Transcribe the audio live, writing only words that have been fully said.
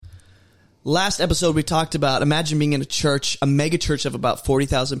Last episode, we talked about, imagine being in a church, a mega church of about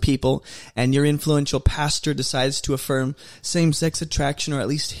 40,000 people, and your influential pastor decides to affirm same-sex attraction, or at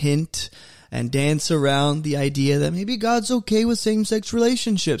least hint and dance around the idea that maybe God's okay with same-sex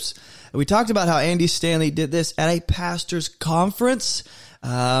relationships. And we talked about how Andy Stanley did this at a pastor's conference.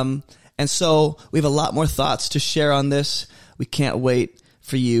 And so we have a lot more thoughts to share on this. We can't wait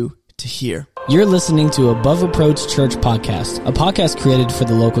for you to hear. You're listening to Above Reproach Church Podcast, a podcast created for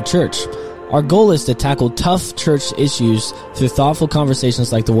the local church. Our goal is to tackle tough church issues through thoughtful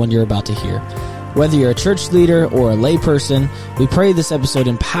conversations like the one you're about to hear. Whether you're a church leader or a layperson, we pray this episode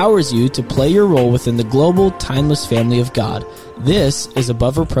empowers you to play your role within the global, timeless family of God. This is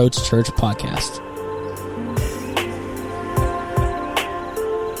Above Reproach Church Podcast.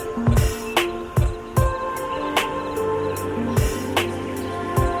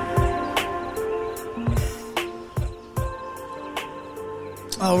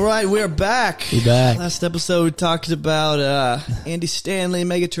 All right, we're back. We're back. Last episode, we talked about Andy Stanley,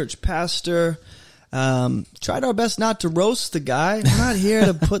 megachurch pastor. Tried our best not to roast the guy. We're not here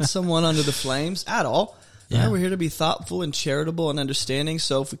to put someone under the flames at all. Yeah. We're here to be thoughtful and charitable and understanding.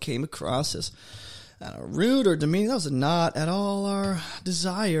 So if we came across as rude or demeaning, that was not at all our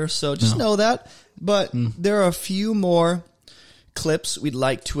desire. So just know that. But there are a few more clips we'd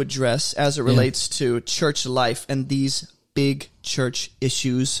like to address as it relates to church life and these big church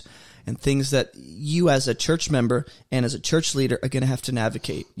issues and things that you as a church member and as a church leader are going to have to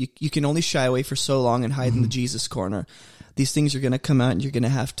navigate. You can only shy away for so long and hide in the Jesus corner. These things are going to come out and you're going to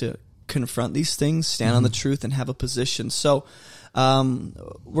have to confront these things, stand on the truth, and have a position. So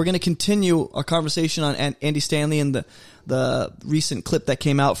we're going to continue our conversation on Andy Stanley and the recent clip that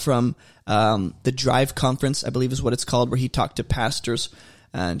came out from the Drive Conference, I believe is what it's called, where he talked to pastors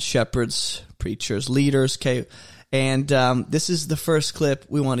and shepherds, preachers, leaders, okay. And this is the first clip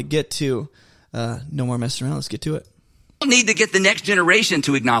we want to get to. No more messing around. Let's get to it. We don't need to get the next generation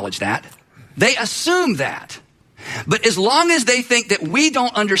to acknowledge that. They assume that. But as long as they think that we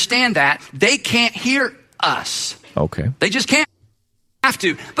don't understand that, they can't hear us. Okay. They just can't. Have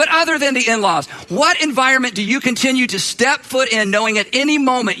to. But other than the in-laws, what environment do you continue to step foot in knowing at any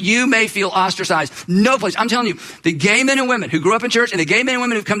moment you may feel ostracized? No place. I'm telling you, the gay men and women who grew up in church and the gay men and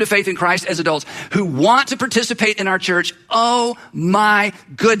women who've come to faith in Christ as adults who want to participate in our church, oh my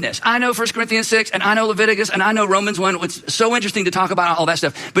goodness. I know 1 Corinthians 6 and I know Leviticus and I know Romans 1. It's so interesting to talk about all that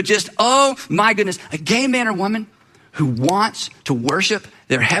stuff. But just, oh my goodness, a gay man or woman who wants to worship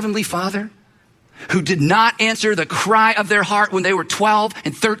their heavenly Father, who did not answer the cry of their heart when they were 12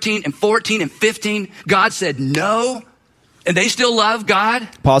 and 13 and 14 and 15. God said no, and they still love God.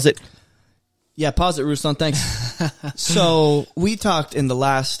 Pause it. Yeah, pause it, Ruslan. Thanks. So we talked in the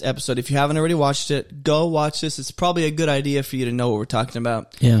last episode. If you haven't already watched it, go watch this. It's probably a good idea for you to know what we're talking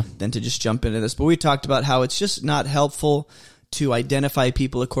about than to just jump into this. But we talked about how it's just not helpful to identify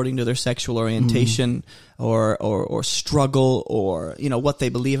people according to their sexual orientation or struggle or, you know, what they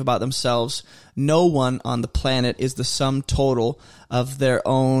believe about themselves. No one on the planet is the sum total of their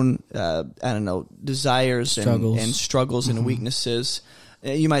own, desires and struggles and weaknesses.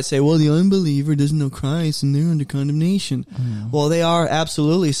 You might say, well, the unbeliever doesn't know Christ and they're under condemnation. Well, they are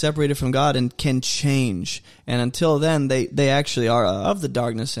absolutely separated from God and can change. And until then, they actually are of the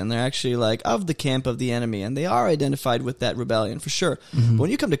darkness and they're actually like of the camp of the enemy. And they are identified with that rebellion for sure. But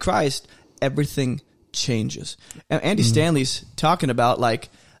when you come to Christ, everything changes. And Andy Stanley's talking about like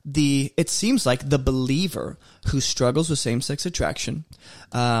it seems like the believer who struggles with same-sex attraction,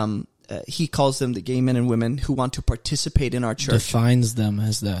 he calls them the gay men and women who want to participate in our church. Defines them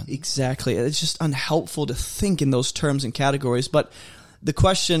as that. Exactly. It's just unhelpful to think in those terms and categories. But the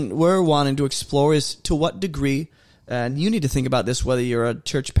question we're wanting to explore is to what degree, and you need to think about this whether you're a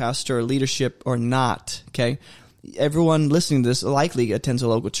church pastor or leadership or not, okay? Everyone listening to this likely attends a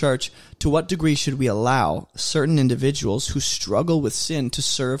local church. To what degree should we allow certain individuals who struggle with sin to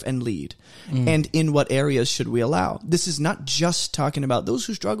serve and lead? And in what areas should we allow? This is not just talking about those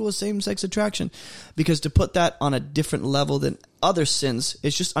who struggle with same-sex attraction, because to put that on a different level than other sins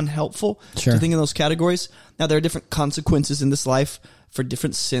is just unhelpful to think in those categories. Now, there are different consequences in this life for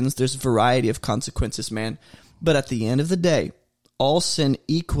different sins. There's a variety of consequences, man. But at the end of the day, all sin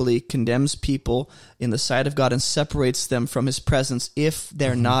equally condemns people in the sight of God and separates them from his presence if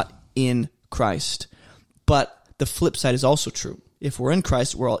they're not in Christ. But the flip side is also true. If we're in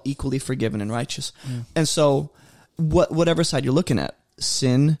Christ, we're all equally forgiven and righteous. And so whatever side you're looking at,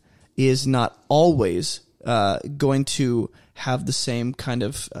 sin is not always going to have the same kind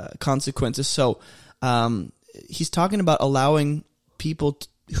of consequences. So he's talking about allowing people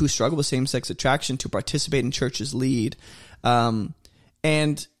who struggle with same-sex attraction to participate in church's lead. And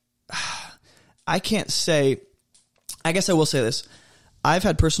I can't say, I guess I will say this. I've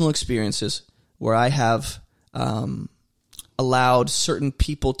had personal experiences where I have allowed certain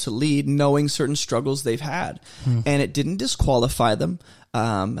people to lead knowing certain struggles they've had, and it didn't disqualify them.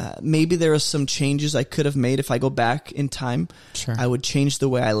 Maybe there are some changes I could have made if I go back in time. Sure. I would change the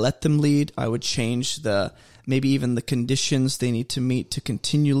way I let them lead. I would change maybe even the conditions they need to meet to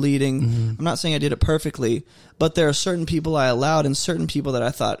continue leading. I'm not saying I did it perfectly, but there are certain people I allowed and certain people that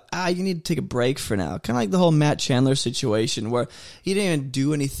I thought, you need to take a break for now. Kind of like the whole Matt Chandler situation where he didn't even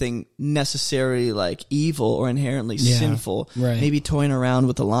do anything necessarily like evil or inherently sinful, right. maybe toying around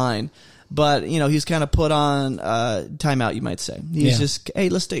with the line. But, he's kind of put on timeout, you might say. He's just, hey,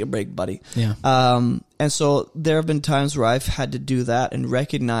 let's take a break, buddy. Yeah. And so there have been times where I've had to do that and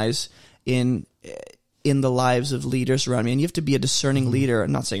recognize in the lives of leaders around me. And you have to be a discerning leader.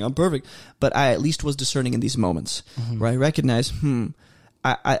 I'm not saying I'm perfect, but I at least was discerning in these moments where I recognize,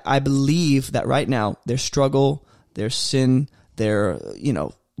 I believe that right now their struggle, their sin, their,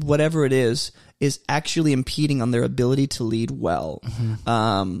 whatever it is actually impeding on their ability to lead well.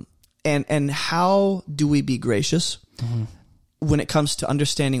 And how do we be gracious when it comes to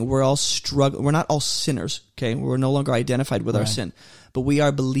understanding we're not all sinners, okay? We're no longer identified with our sin, but we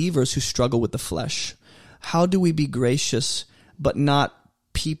are believers who struggle with the flesh. How do we be gracious but not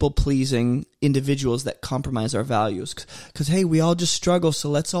people-pleasing individuals that compromise our values? Because, hey, we all just struggle, so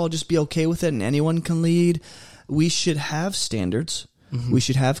let's all just be okay with it and anyone can lead. We should have standards. We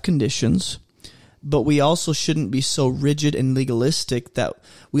should have conditions. But we also shouldn't be so rigid and legalistic that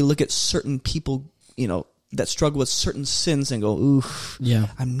we look at certain people, that struggle with certain sins and go, oof,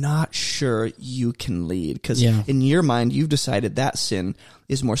 I'm not sure you can lead. Because in your mind, you've decided that sin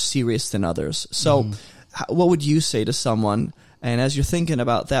is more serious than others. So what would you say to someone, and as you're thinking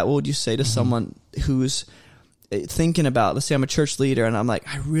about that, what would you say to someone who's thinking about, let's say I'm a church leader and I'm like,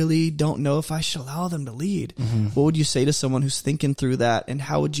 I really don't know if I should allow them to lead. What would you say to someone who's thinking through that, and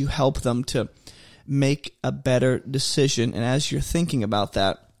how would you help them to make a better decision? And as you're thinking about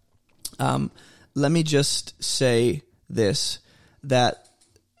that, let me just say this, that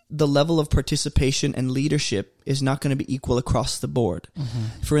the level of participation and leadership is not going to be equal across the board.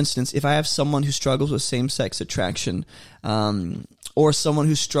 For instance, if I have someone who struggles with same-sex attraction, or someone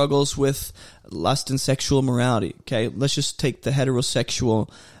who struggles with lust and sexual morality, okay, let's just take the heterosexual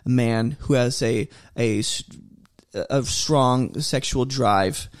man who has a strong sexual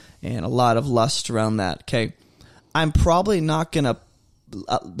drive and a lot of lust around that, okay, I'm probably not going to,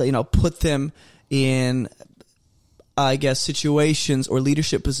 put them in, I guess, situations or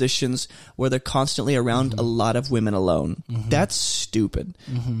leadership positions where they're constantly around a lot of women alone. That's stupid.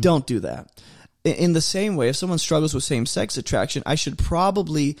 Don't do that. In the same way, if someone struggles with same-sex attraction, I should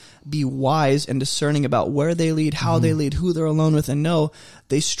probably be wise and discerning about where they lead, how they lead, who they're alone with, and know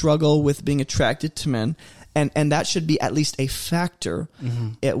they struggle with being attracted to men. And that should be at least a factor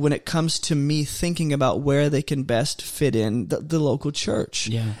when it comes to me thinking about where they can best fit in the local church.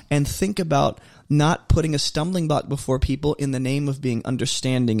 And think about not putting a stumbling block before people in the name of being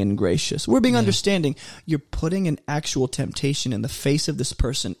understanding and gracious. We're being understanding. You're putting an actual temptation in the face of this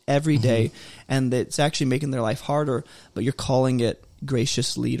person every day, and it's actually making their life harder, but you're calling it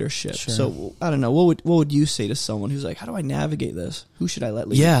gracious leadership. So I don't know, what would you say to someone who's like, how do I navigate this? Who should I let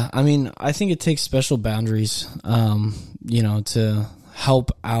lead? I mean, I think it takes special boundaries to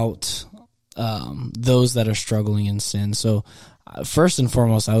help out those that are struggling in sin. So first and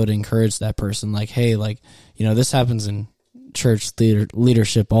foremost, I would encourage that person, like, hey, this happens in church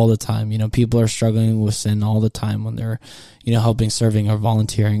leadership all the time. People are struggling with sin all the time when they're, helping, serving, or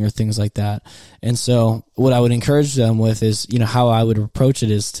volunteering or things like that. And so what I would encourage them with is, how I would approach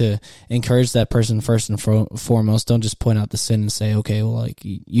it is to encourage that person first and foremost. Don't just point out the sin and say, okay, well, like,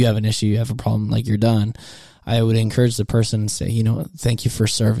 you have an issue, you have a problem, like, you're done. I would encourage the person and say, thank you for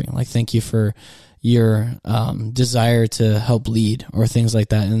serving. Like, thank you for your desire to help lead or things like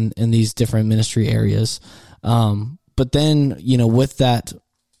that in these different ministry areas. But then, with that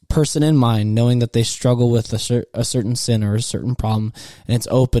person in mind, knowing that they struggle with a certain sin or a certain problem, and it's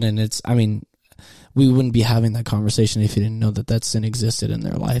open, and we wouldn't be having that conversation if you didn't know that sin existed in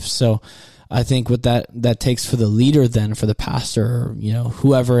their life. So I think what that takes for the leader, then for the pastor, or,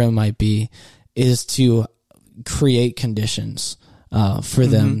 whoever it might be, is to create conditions for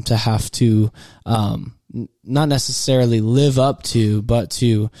them to have to not necessarily live up to, but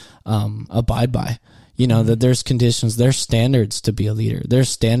to abide by. That there's conditions, there's standards to be a leader. There's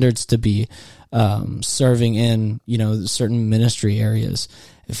standards to be serving in, certain ministry areas.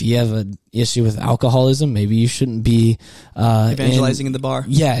 If you have an issue with alcoholism, maybe you shouldn't be evangelizing in the bar.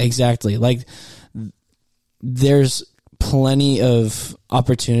 Yeah, exactly. Like, there's plenty of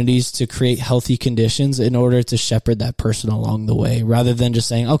opportunities to create healthy conditions in order to shepherd that person along the way, rather than just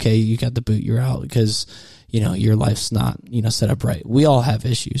saying, okay, you got the boot, you're out, because your life's not, set up right. We all have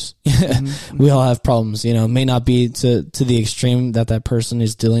issues. We all have problems, may not be to the extreme that person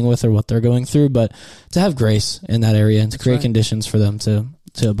is dealing with or what they're going through, but to have grace in that area and to create conditions for them to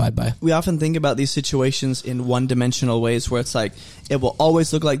abide by. We often think about these situations in one-dimensional ways where it's like, it will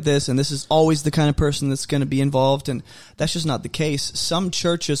always look like this, and this is always the kind of person that's going to be involved, and that's just not the case. Some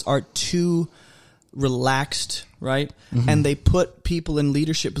churches are too relaxed, right? And they put people in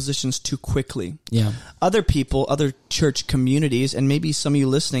leadership positions too quickly. Yeah. Other people, other church communities, and maybe some of you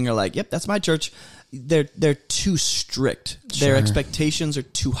listening are like, yep, that's my church. They're too strict. Sure. Their expectations are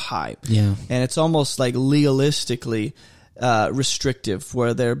too high. Yeah. And it's almost like legalistically restrictive,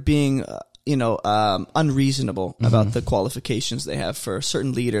 where they're being unreasonable about the qualifications they have for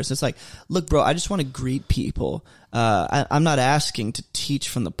certain leaders. It's like, look, bro, I just want to greet people. I'm not asking to teach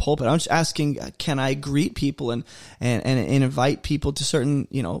from the pulpit. I'm just asking, can I greet people and invite people to certain,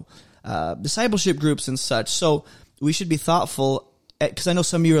 discipleship groups and such. So we should be thoughtful, because I know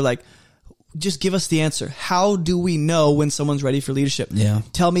some of you are like, just give us the answer. How do we know when someone's ready for leadership? Yeah.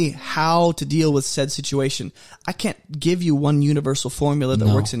 Tell me how to deal with said situation. I can't give you one universal formula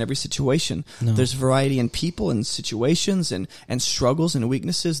that works in every situation. No. There's variety in people and situations and struggles and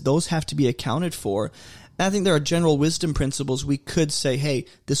weaknesses. Those have to be accounted for. And I think there are general wisdom principles we could say, hey,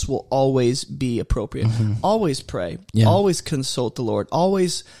 this will always be appropriate. Always pray. Yeah. Always consult the Lord.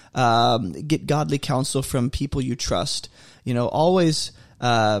 Always get godly counsel from people you trust. Always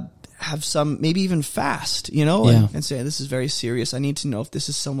have some, maybe even fast, and say, this is very serious. I need to know if this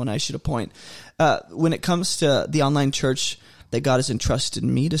is someone I should appoint. When it comes to the online church that God has entrusted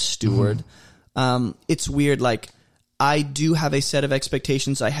me to steward, it's weird. Like, I do have a set of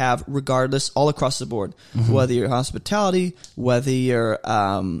expectations I have regardless, all across the board, whether you're hospitality, whether you're,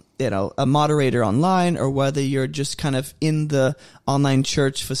 a moderator online, or whether you're just kind of in the online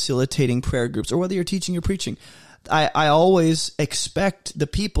church facilitating prayer groups, or whether you're teaching or preaching. I always expect the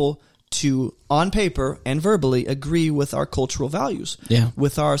people to, on paper and verbally, agree with our cultural values,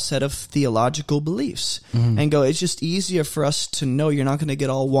 with our set of theological beliefs, and go, it's just easier for us to know you're not going to get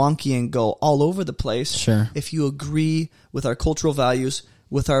all wonky and go all over the place if you agree with our cultural values,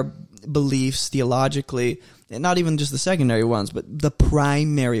 with our beliefs theologically, and not even just the secondary ones, but the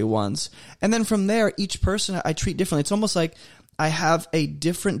primary ones. And then from there, each person I treat differently. It's almost like I have a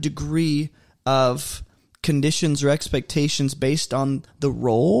different degree of conditions or expectations based on the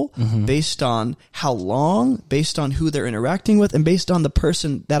role, based on how long, based on who they're interacting with, and based on the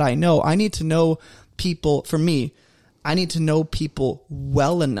person that I know. I need to know people, for me, I need to know people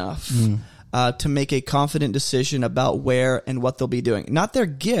well enough to make a confident decision about where and what they'll be doing. Not their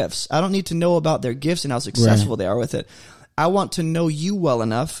gifts. I don't need to know about their gifts and how successful they are with it. I want to know you well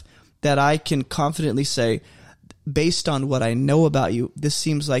enough that I can confidently say, based on what I know about you, this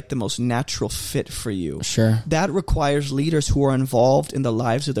seems like the most natural fit for you. Sure. That requires leaders who are involved in the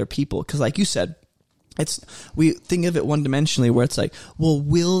lives of their people. Because like you said, we think of it one-dimensionally, where it's like, well,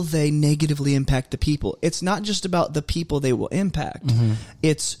 will they negatively impact the people? It's not just about the people they will impact.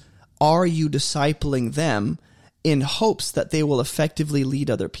 It's, are you discipling them in hopes that they will effectively lead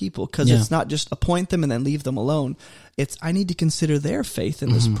other people? Because it's not just appoint them and then leave them alone. It's, I need to consider their faith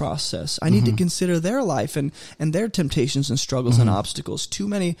in this process. I need to consider their life and their temptations and struggles and obstacles. Too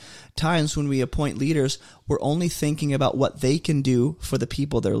many times when we appoint leaders, we're only thinking about what they can do for the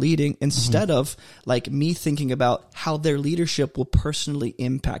people they're leading, instead of like me thinking about how their leadership will personally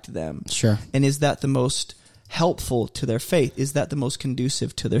impact them. Sure. And is that the most helpful to their faith? Is that the most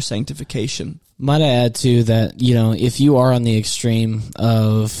conducive to their sanctification? Might I add too that, if you are on the extreme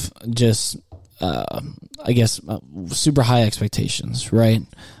of just, super high expectations, right?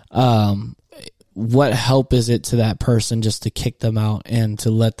 What help is it to that person just to kick them out and to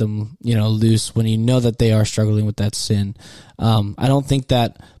let them, loose when you know that they are struggling with that sin? I don't think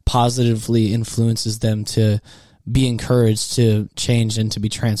that positively influences them to be encouraged to change and to be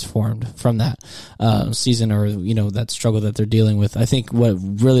transformed from that season or, that struggle that they're dealing with. I think what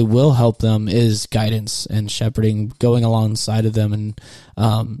really will help them is guidance and shepherding, going alongside of them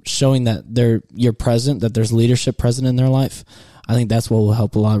and showing that you're present, that there's leadership present in their life. I think that's what will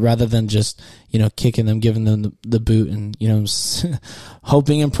help a lot, rather than just, kicking them, giving them the boot and,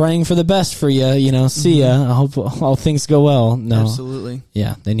 hoping and praying for the best for you, see ya. I hope all things go well. No. Absolutely.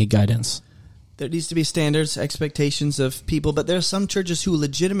 Yeah, they need guidance. There needs to be standards, expectations of people, but there are some churches who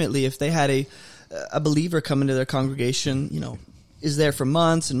legitimately, if they had a believer come into their congregation, is there for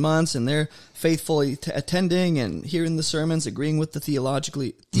months and months, and they're faithfully attending and hearing the sermons, agreeing with the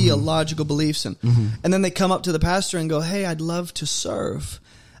theological beliefs, and then they come up to the pastor and go, "Hey, I'd love to serve.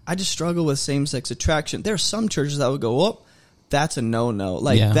 I just struggle with same-sex attraction." There are some churches that would go, "Oh, that's a no-no."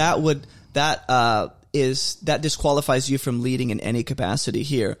 Like that disqualifies you from leading in any capacity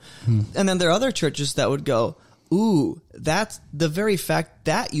here. And then there are other churches that would go, "Ooh, that's the very fact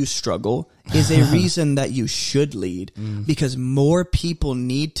that you struggle is a reason that you should lead, because more people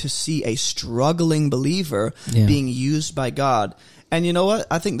need to see a struggling believer being used by God." And you know what?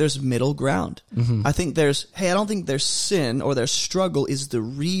 I think there's middle ground. I think I don't think their sin or their struggle is the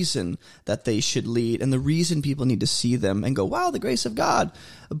reason that they should lead and the reason people need to see them and go, "Wow, the grace of God."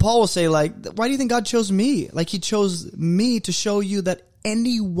 Paul will say, like, "Why do you think God chose me?" Like, he chose me to show you that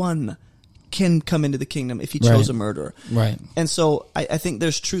anyone can come into the kingdom if he chose a murderer. Right. And so I think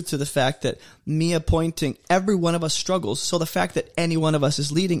there's truth to the fact that me appointing, every one of us struggles. So the fact that any one of us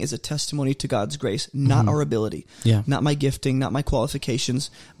is leading is a testimony to God's grace, not our ability, not my gifting, not my qualifications,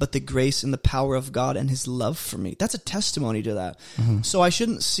 but the grace and the power of God and his love for me. That's a testimony to that. So I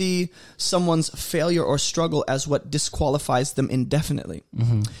shouldn't see someone's failure or struggle as what disqualifies them indefinitely.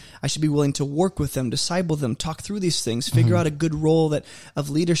 I should be willing to work with them, disciple them, talk through these things, figure out a good role of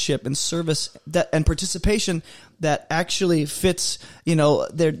leadership and service and participation that actually fits,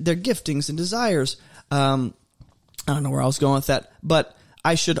 their giftings and desires. I don't know where I was going with that, but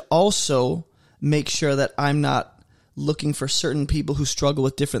I should also make sure that I'm not looking for certain people who struggle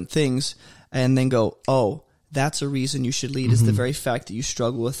with different things and then go, "Oh, that's a reason you should lead," is the very fact that you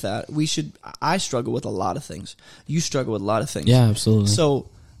struggle with that. I struggle with a lot of things. You struggle with a lot of things. Yeah, absolutely. So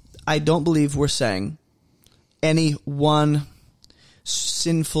I don't believe we're saying any one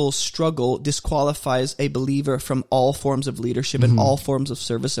sinful struggle disqualifies a believer from all forms of leadership and all forms of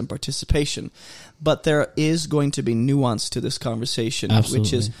service and participation. But there is going to be nuance to this conversation,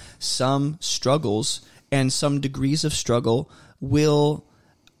 which is some struggles and some degrees of struggle will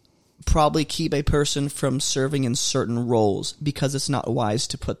probably keep a person from serving in certain roles because it's not wise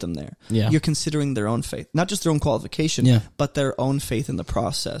to put them there. You're considering their own faith, not just their own qualification, but their own faith in the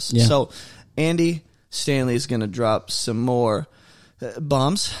process. So Andy Stanley is going to drop some more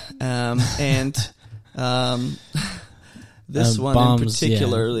bombs, and this one bombs,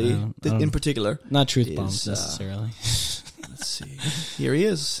 in particular, not truth bombs necessarily. Let's see. Here he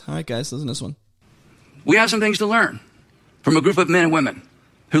is. All right, guys, listen to this one. We have some things to learn from a group of men and women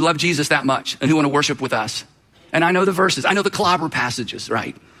who love Jesus that much and who want to worship with us. And I know the verses. I know the clobber passages,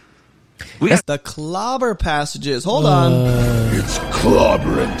 right? The clobber passages. Hold on. It's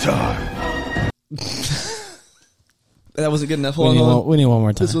clobbering time. That wasn't good enough. Hold on. We need one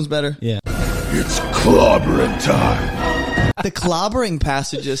more time. This one's better. Yeah. It's clobbering time. The clobbering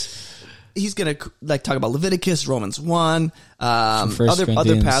passages. He's going to talk about Leviticus, Romans 1,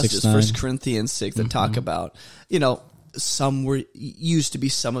 other passages, 1 Corinthians 6 that talk about, some were used to be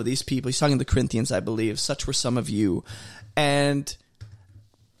some of these people. He's talking to the Corinthians, I believe. Such were some of you. And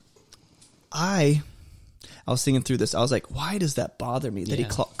I was thinking through this. I was like, why does that bother me that he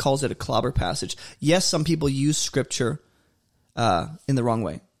calls it a clobber passage? Yes, some people use Scripture in the wrong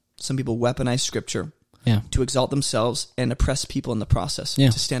way. Some people weaponize Scripture to exalt themselves and oppress people in the process,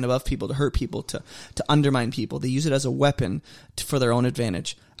 to stand above people, to hurt people, to undermine people. They use it as a weapon for their own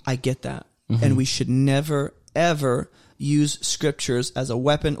advantage. I get that. And we should never, ever use Scriptures as a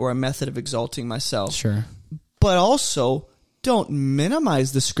weapon or a method of exalting myself. Sure. But also, don't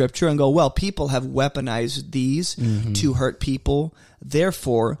minimize the Scripture and go, well, people have weaponized these to hurt people.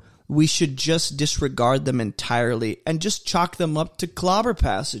 Therefore, we should just disregard them entirely and just chalk them up to clobber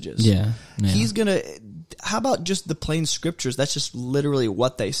passages. Yeah. He's going to... How about just the plain Scriptures? That's just literally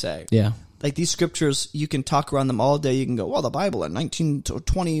what they say. Yeah. Like these Scriptures, you can talk around them all day. You can go, well, the Bible in 19 to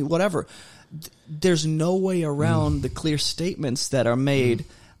 20, whatever. There's no way around the clear statements that are made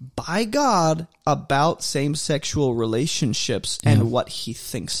by God about same-sexual relationships and what he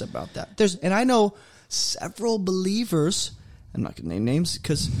thinks about that. And I know several believers, I'm not going to name names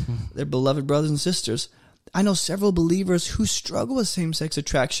because they're beloved brothers and sisters. I know several believers who struggle with same-sex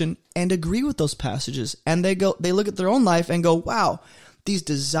attraction and agree with those passages. And they look at their own life and go, wow, these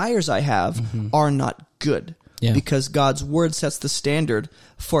desires I have are not good. Yeah. Because God's word sets the standard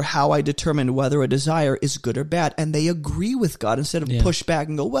for how I determine whether a desire is good or bad. And they agree with God instead of push back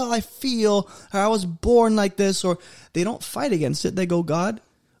and go, well, I feel, or I was born like this, or they don't fight against it. They go, God,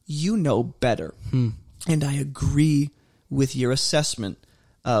 you know better. And I agree with your assessment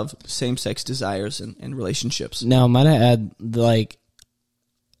of same-sex desires and relationships. Now, might I add,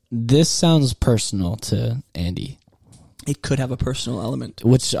 this sounds personal to Andy. It could have a personal element.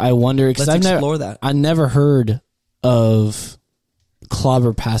 Which I wonder, because Let's explore that. I never heard of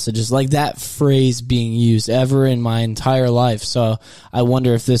clobber passages, like that phrase being used ever in my entire life. So I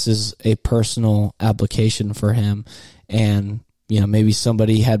wonder if this is a personal application for him, and maybe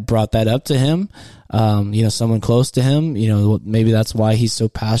somebody had brought that up to him, someone close to him, maybe that's why he's so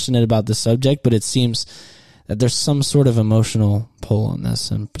passionate about the subject, but it seems that there's some sort of emotional pull on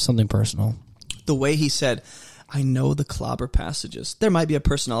this and something personal. The way he said, I know the clobber passages, there might be a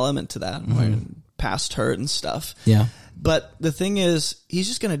personal element to that, past hurt and stuff. Yeah. But the thing is, he's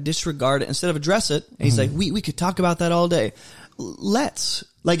just going to disregard it instead of address it. And he's like, we could talk about that all day. Let's.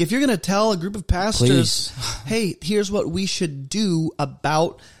 Like, if you're going to tell a group of pastors, hey, here's what we should do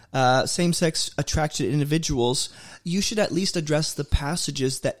about same-sex attracted individuals, you should at least address the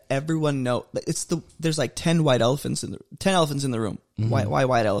passages that everyone know. There's like 10 elephants in the room. Why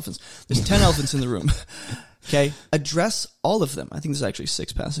white elephants? There's 10 elephants in the room. Okay, address all of them. I think there's actually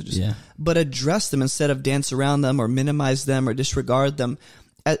 6 passages. Yeah. But address them instead of dance around them or minimize them or disregard them.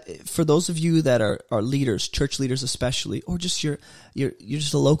 For those of you that are leaders, church leaders especially, or just you're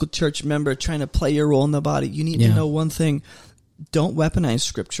just a local church member trying to play your role in the body, you need to know one thing. Don't weaponize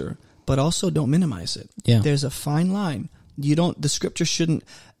scripture, but also don't minimize it. Yeah. There's a fine line. The scripture shouldn't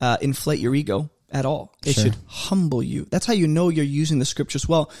inflate your ego at all. It should humble you. That's how you know you're using the scriptures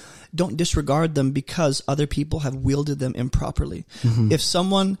well. Don't disregard them because other people have wielded them improperly. If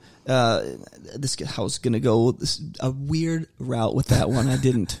someone, I was going to go a weird route with that one. I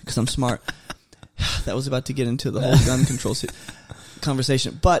didn't because I'm smart. That was about to get into the whole gun control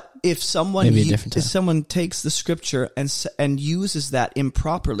conversation. But if someone takes the scripture and uses that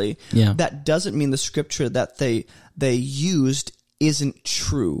improperly, that doesn't mean the scripture that they used isn't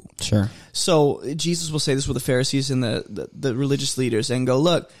true. Sure. So Jesus will say this with the Pharisees and the religious leaders and go,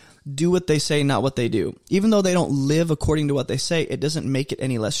 look, do what they say, not what they do. Even though they don't live according to what they say, it doesn't make it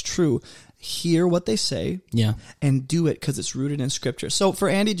any less true. Hear what they say and do it because it's rooted in scripture. So for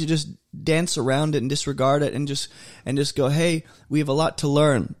Andy to just dance around it and disregard it and just go, hey, we have a lot to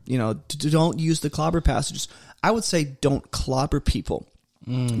learn. Don't use the clobber passages. I would say don't clobber people.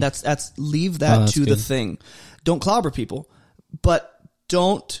 That's leave that to the thing. Don't clobber people, but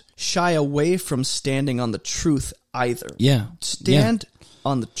don't shy away from standing on the truth either. Yeah. Stand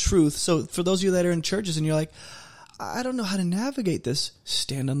on the truth. So for those of you that are in churches and you're like, I don't know how to navigate this,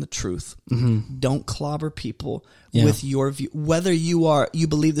 stand on the truth. Don't clobber people with your view. Whether you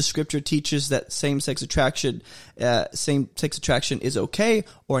believe the scripture teaches that same-sex attraction is okay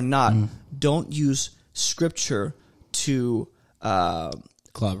or not. Don't use scripture to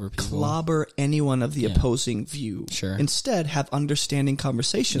clobber anyone of the opposing view. Sure. Instead, have understanding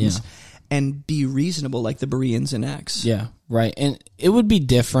conversations and be reasonable like the Bereans in Acts. Yeah, right. And it would be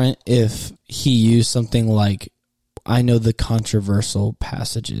different if he used something like, I know the controversial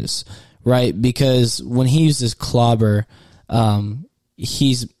passages, right? Because when he uses clobber,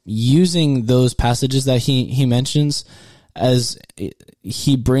 he's using those passages that he mentions as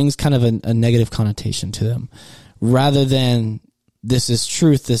he brings kind of a negative connotation to them, rather than this is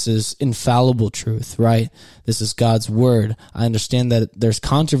truth, this is infallible truth, right? This is God's word. I understand that there's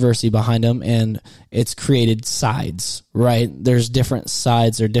controversy behind them and it's created sides, right? There's different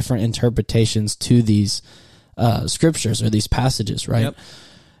sides or different interpretations to these scriptures or these passages, right? Yep.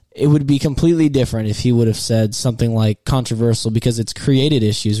 It would be completely different if he would have said something like controversial because it's created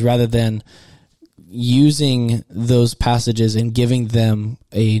issues, rather than using those passages and giving them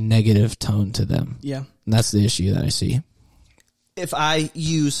a negative tone to them. Yeah. And that's the issue that I see. If I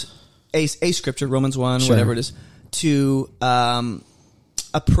use a scripture, Romans 1, whatever it is, to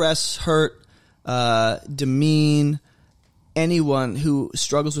oppress, hurt, demean anyone who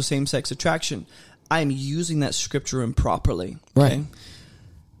struggles with same-sex attraction, I am using that scripture improperly. Okay? Right.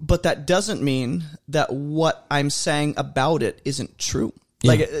 But that doesn't mean that what I'm saying about it isn't true.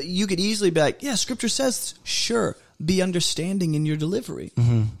 Yeah. Like, you could easily be like, yeah, scripture says, sure, be understanding in your delivery.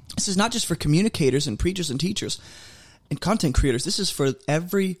 This is not just for communicators and preachers and teachers and content creators. This is for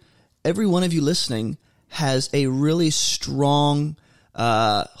every one of you listening has a really strong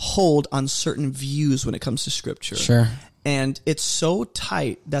hold on certain views when it comes to scripture. Sure. And it's so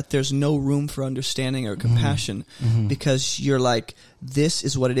tight that there's no room for understanding or compassion because you're like, this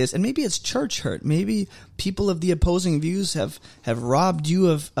is what it is. And maybe it's church hurt. Maybe people of the opposing views have robbed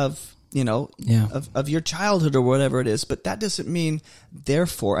you of your childhood or whatever it is. But that doesn't mean,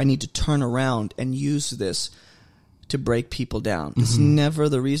 therefore, I need to turn around and use this to break people down. It's never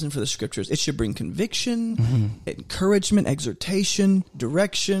the reason for the scriptures. It should bring conviction, encouragement, exhortation,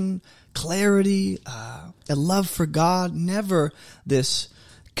 direction, clarity, a love for God. Never this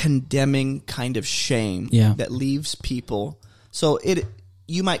condemning kind of shame that leaves people. So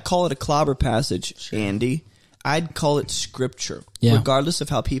you might call it a clobber passage, Andy. I'd call it scripture. Yeah. Regardless of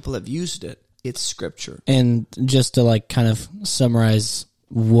how people have used it, it's scripture. And just to like kind of summarize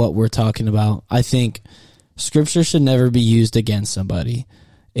what we're talking about, I think scripture should never be used against somebody.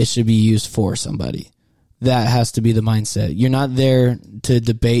 It should be used for somebody. That has to be the mindset. You're not there to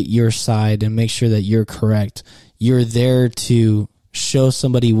debate your side and make sure that you're correct. You're there to show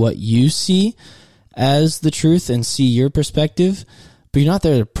somebody what you see as the truth and see your perspective, but you're not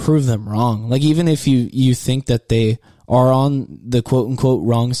there to prove them wrong. Like, even if you think that they are on the quote-unquote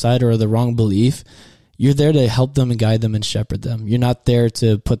wrong side or the wrong belief, you're there to help them and guide them and shepherd them. You're not there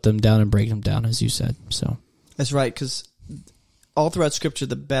to put them down and break them down, as you said. So That's right, because all throughout Scripture,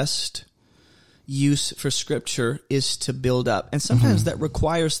 the best use for Scripture is to build up. And sometimes that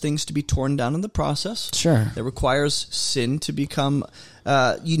requires things to be torn down in the process. Sure. That requires sin to become,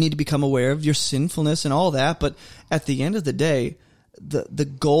 you need to become aware of your sinfulness and all that. But at the end of the day, the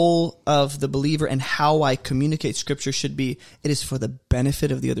goal of the believer and how I communicate Scripture should be, it is for the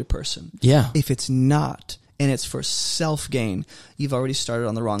benefit of the other person. Yeah. If it's not, and it's for self-gain, you've already started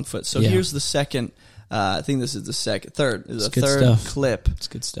on the wrong foot. So Yeah. here's the second, I think this is the third. This is It's the good third stuff. clip. It's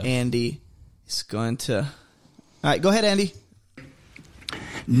good stuff. Andy is going to... All right, go ahead, Andy.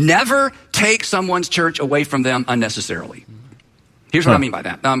 Never take someone's church away from them unnecessarily. Here's what I mean by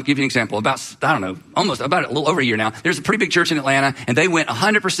that. I'll give you an example. About a little over a year now, there's a pretty big church in Atlanta, and they went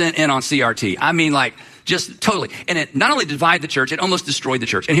 100% in on CRT. I mean, like, just totally. And it not only divided the church, it almost destroyed the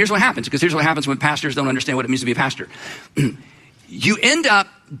church. And here's what happens, because here's what happens when pastors don't understand what it means to be a pastor. You end up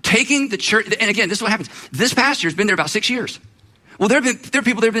taking the church, and again, this is what happens. This pastor's been there about 6 years. Well, there are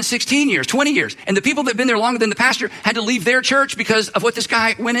people that have been 16 years, 20 years. And the people that have been there longer than the pastor had to leave their church because of what this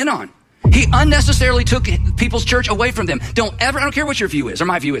guy went in on. He unnecessarily took people's church away from them. I don't care what your view is or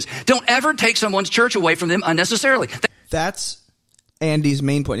my view is. Don't ever take someone's church away from them unnecessarily. That's Andy's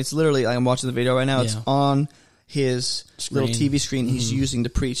main point. It's literally, I'm watching the video right now. It's on his little TV screen he's using to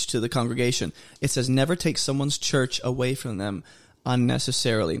preach to the congregation. It says, never take someone's church away from them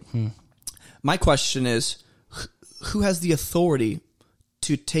unnecessarily. My question is, who has the authority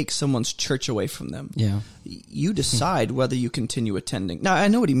to take someone's church away from them? Yeah. You decide whether you continue attending. Now, I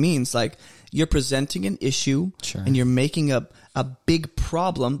know what he means. Like, you're presenting an issue and you're making a big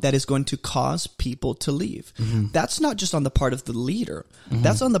problem that is going to cause people to leave. That's not just on the part of the leader.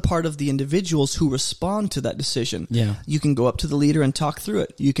 That's on the part of the individuals who respond to that decision. Yeah. You can go up to the leader and talk through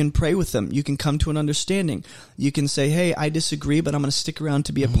it. You can pray with them. You can come to an understanding. You can say, hey, I disagree, but I'm going to stick around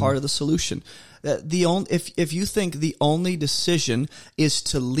to be a part of the solution. If you think the only decision is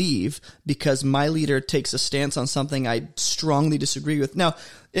to leave because my leader takes a stance on something I strongly disagree with. Now,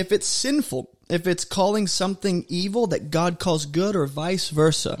 if it's sinful, if it's calling something evil that God calls good or vice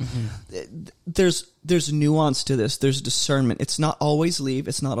versa, there's nuance to this. There's discernment. It's not always leave.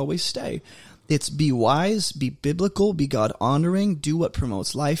 It's not always stay. It's be wise, be biblical, be God honoring, do what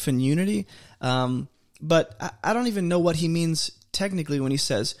promotes life and unity. But I don't even know what he means technically when he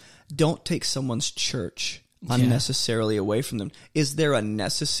says, don't take someone's church unnecessarily away from them. Is there a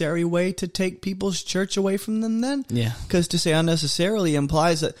necessary way to take people's church away from them then? Yeah. Because to say unnecessarily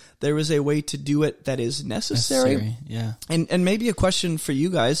implies that there is a way to do it that is necessary. Yeah. And maybe a question for you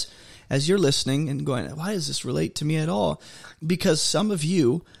guys as you're listening and going, why does this relate to me at all? Because some of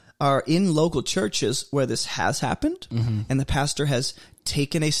you are in local churches where this has happened and the pastor has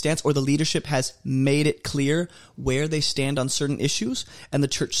taken a stance or the leadership has made it clear where they stand on certain issues and the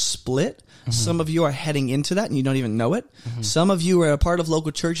church split. Some of you are heading into that and you don't even know it. Some of you are a part of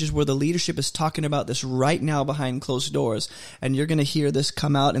local churches where the leadership is talking about this right now behind closed doors, and you're going to hear this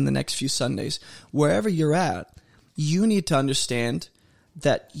come out in the next few Sundays. Wherever you're at, you need to understand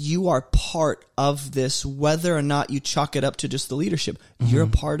that you are part of this, whether or not you chalk it up to just the leadership. You're a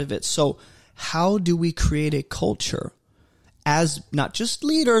part of it. So how do we create a culture as not just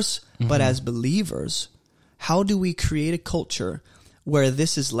leaders, but as believers? How do we create a culture where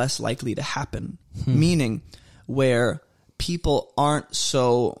this is less likely to happen? Meaning where people aren't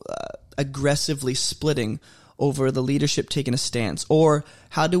so aggressively splitting over the leadership taking a stance? Or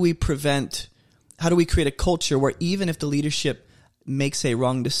how do we create a culture where even if the leadership makes a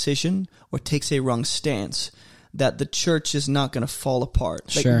wrong decision or takes a wrong stance, that the church is not going to fall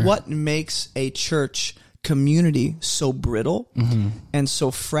apart? Like, what makes a church community so brittle and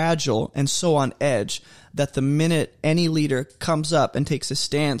so fragile and so on edge that the minute any leader comes up and takes a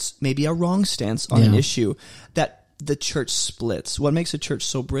stance, maybe a wrong stance on an issue, that the church splits? What makes a church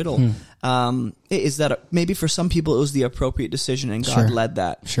so brittle? Is that maybe for some people it was the appropriate decision and God led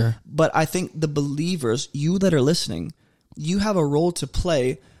that. But I think the believers, you that are listening, you have a role to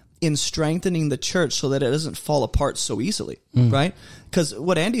play in strengthening the church so that it doesn't fall apart so easily, right? Because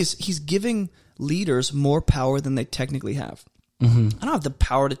what Andy is, he's giving leaders more power than they technically have. I don't have the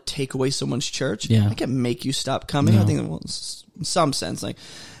power to take away someone's church. Yeah. I can make you stop coming. I think, well, in some sense, like,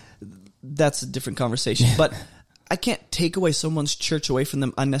 that's a different conversation. But I can't take away someone's church away from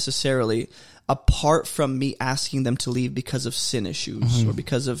them unnecessarily, apart from me asking them to leave because of sin issues or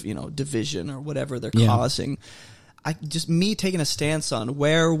because of, division or whatever they're causing. Me taking a stance on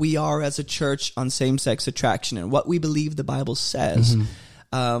where we are as a church on same-sex attraction and what we believe the Bible says,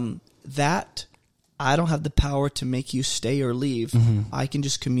 that I don't have the power to make you stay or leave. I can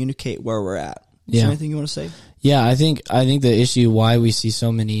just communicate where we're at. Is there anything you want to say? Yeah, I think the issue why we see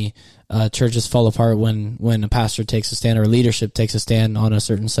so many churches fall apart when a pastor takes a stand or leadership takes a stand on a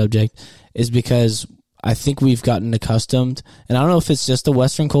certain subject is because I think we've gotten accustomed, and I don't know if it's just a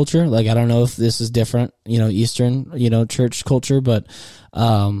Western culture. Like, I don't know if this is different, Eastern, church culture, but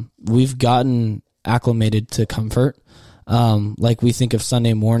we've gotten acclimated to comfort. Like, we think of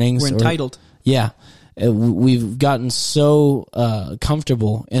Sunday mornings. We're entitled. We've gotten so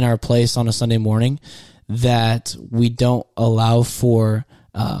comfortable in our place on a Sunday morning that we don't allow for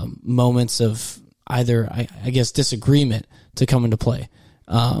moments of either, I guess, disagreement to come into play.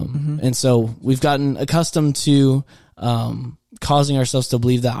 And so we've gotten accustomed to causing ourselves to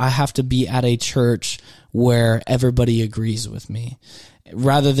believe that I have to be at a church where everybody agrees with me,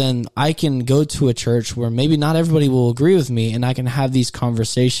 rather than I can go to a church where maybe not everybody will agree with me, and I can have these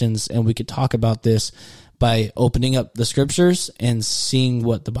conversations and we could talk about this by opening up the scriptures and seeing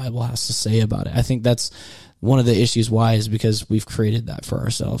what the Bible has to say about it. I think that's one of the issues why is because we've created that for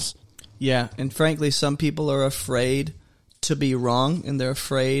ourselves. Yeah, and frankly, some people are afraid to be wrong, and they're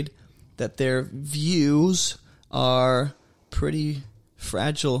afraid that their views are pretty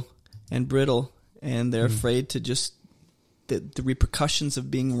fragile and brittle, and they're afraid to just the repercussions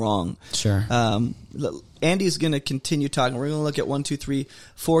of being wrong. Sure. Andy's going to continue talking. We're going to look at 1, 2, 3,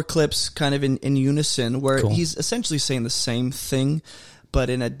 4 clips kind of in unison where he's essentially saying the same thing, but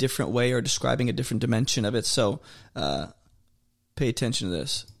in a different way or describing a different dimension of it. So pay attention to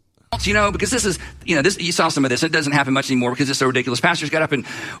this. Because this is, this, you saw some of this. It doesn't happen much anymore because it's so ridiculous. Pastors got up and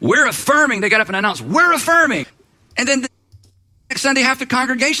we're affirming. They got up and announced, we're affirming. And then next Sunday, half the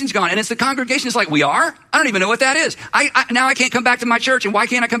congregation's gone. And it's the congregation is like, we are? I don't even know what that is. Now I can't come back to my church. And why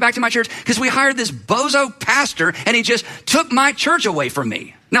can't I come back to my church? Because we hired this bozo pastor and he just took my church away from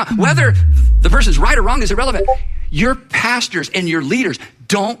me. Now, whether the person's right or wrong is irrelevant. Your pastors and your leaders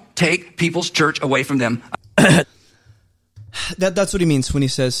don't take people's church away from them. That's what he means when he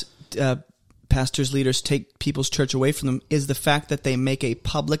says pastors, leaders take people's church away from them, is the fact that they make a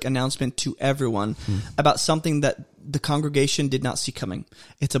public announcement to everyone about something that the congregation did not see coming.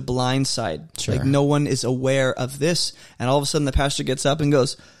 It's a blind side. Sure. Like, no one is aware of this, and all of a sudden the pastor gets up and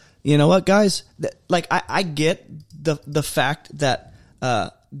goes, you know what, guys? I get the fact that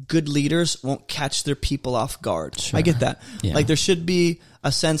good leaders won't catch their people off guard. Sure. I get that. Yeah. Like, there should be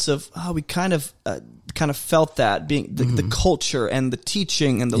a sense of, we kind of felt that being the culture and the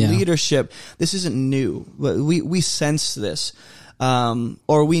teaching and the leadership. This isn't new. We sense this,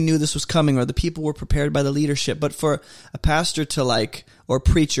 or we knew this was coming, or the people were prepared by the leadership. But for a pastor to or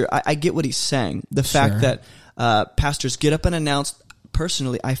preacher, I get what he's saying. The fact that pastors get up and announce.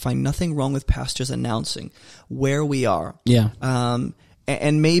 Personally, I find nothing wrong with pastors announcing where we are. Yeah.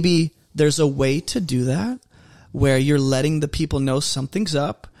 And maybe there's a way to do that where you're letting the people know something's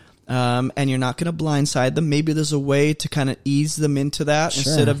up. And you're not going to blindside them. Maybe there's a way to kind of ease them into that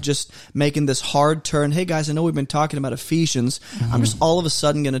instead of just making this hard turn. Hey, guys, I know we've been talking about Ephesians. I'm just all of a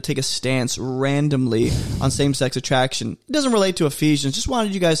sudden going to take a stance randomly on same-sex attraction. It doesn't relate to Ephesians. Just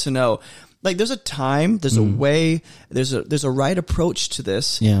wanted you guys to know. Like, there's a time, there's a way, there's a right approach to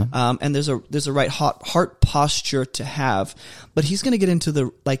this, and there's a right heart posture to have. But he's going to get into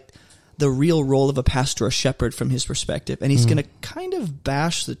the real role of a pastor or shepherd from his perspective. And he's going to kind of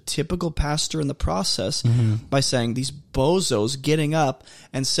bash the typical pastor in the process by saying these bozos getting up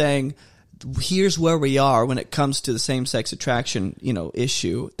and saying, here's where we are when it comes to the same-sex attraction,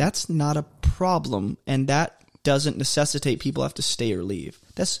 issue. That's not a problem. And that doesn't necessitate people have to stay or leave.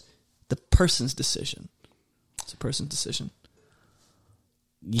 That's the person's decision. It's a person's decision.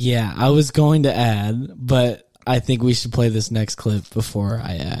 Yeah, I was going to add, but I think we should play this next clip before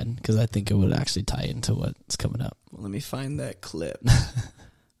I add, because I think it would actually tie into what's coming up. Well, let me find that clip.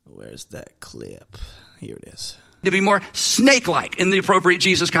 Where's that clip? Here it is. To be more snake-like in the appropriate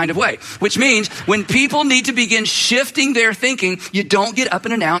Jesus kind of way, which means when people need to begin shifting their thinking, you don't get up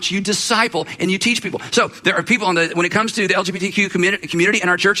and announce, you disciple and you teach people. So there are people when it comes to the LGBTQ community in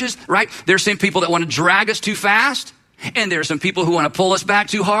our churches, right? There's some people that want to drag us too fast, and there's some people who want to pull us back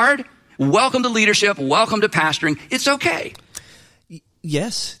too hard. Welcome to leadership. Welcome to pastoring. It's okay.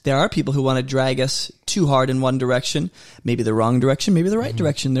 yes, there are people who want to drag us too hard in one direction, maybe the wrong direction, maybe the right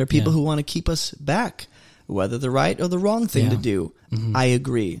direction. There are people who want to keep us back, whether the right or the wrong thing to do. I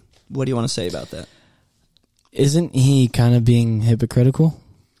agree. What do you want to say about that? Isn't he kind of being hypocritical?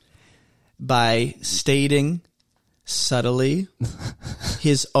 By stating subtly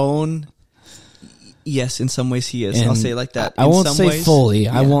his own... Yes, in some ways he is. And I'll say it like that. I won't say ways, fully.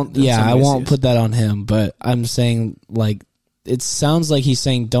 I won't. Yeah, I won't put that that on him. But I'm saying, like, it sounds like he's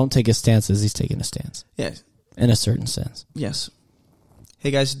saying, "Don't take a stance," as he's taking a stance. Yes, in a certain sense. Yes.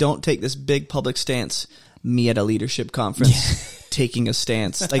 Hey guys, don't take this big public stance. Me at a leadership conference taking a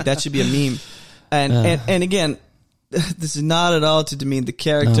stance, like that should be a meme. And again, this is not at all to demean the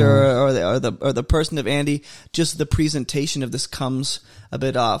character or the person of Andy. Just the presentation of this comes a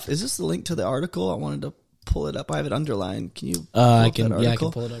bit off. Is this the link to the article? I wanted to pull it up. I have it underlined. Can you? I can pull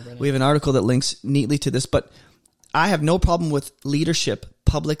it up right now. We have an article that links neatly to this, but I have no problem with leadership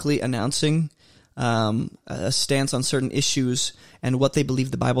publicly announcing a stance on certain issues and what they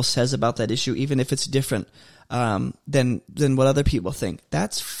believe the Bible says about that issue, even if it's different than what other people think.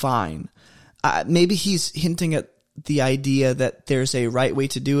 That's fine. Maybe he's hinting at the idea that there's a right way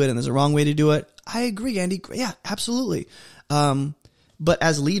to do it and there's a wrong way to do it. I agree, Andy. Yeah, absolutely. But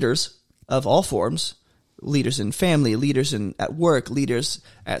as leaders of all forms, leaders in family, leaders at work, leaders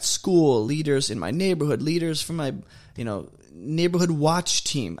at school, leaders in my neighborhood, leaders from my, neighborhood watch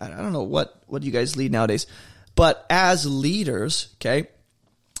team. I don't know what you guys lead nowadays, but as leaders, okay,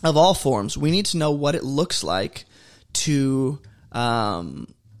 of all forms, we need to know what it looks like to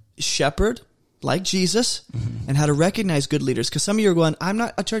shepherd like Jesus, and how to recognize good leaders. Because some of you are going, I'm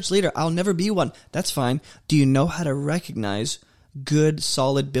not a church leader. I'll never be one. That's fine. Do you know how to recognize good,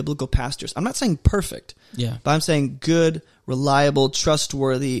 solid, biblical pastors? I'm not saying perfect, but I'm saying good, reliable,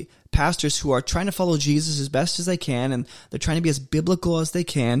 trustworthy pastors who are trying to follow Jesus as best as they can, and they're trying to be as biblical as they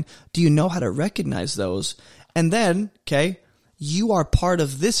can. Do you know how to recognize those? And then, okay, you are part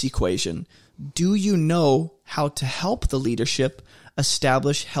of this equation. Do you know how to help the leadership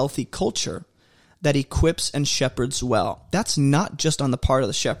establish healthy culture that equips and shepherds well? That's not just on the part of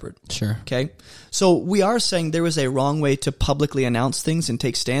the shepherd. Sure. Okay? So we are saying there is a wrong way to publicly announce things and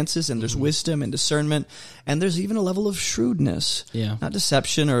take stances, and there's wisdom and discernment, and there's even a level of shrewdness. Yeah. Not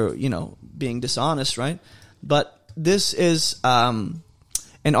deception or, being dishonest, right? But this is an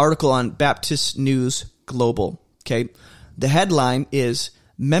article on Baptist News Global. Okay? The headline is,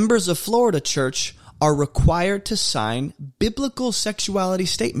 members of Florida Church are required to sign biblical sexuality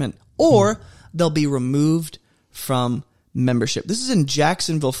statement, or they'll be removed from membership. This is in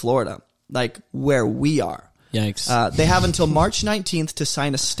Jacksonville, Florida, like where we are. Yikes. They have until March 19th to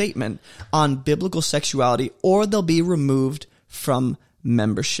sign a statement on biblical sexuality, or they'll be removed from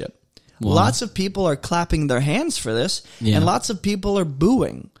membership. Wow. Lots of people are clapping their hands for this, and lots of people are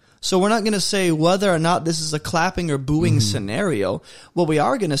booing. So we're not going to say whether or not this is a clapping or booing scenario. What we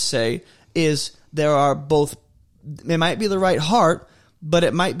are going to say is there are both, it might be the right heart, but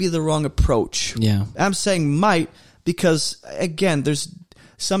it might be the wrong approach. Yeah. I'm saying might because, again, there's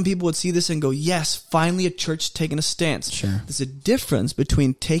some people would see this and go, yes, finally a church taking a stance. Sure. There's a difference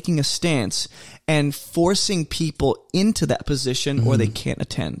between taking a stance and forcing people into that position or they can't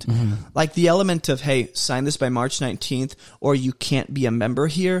attend. Like the element of, hey, sign this by March 19th or you can't be a member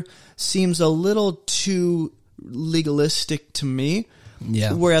here seems a little too legalistic to me.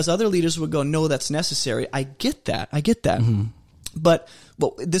 Yeah. Whereas other leaders would go, no, that's necessary. I get that. But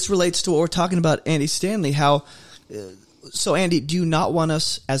this relates to what we're talking about, Andy Stanley, how... So, Andy, do you not want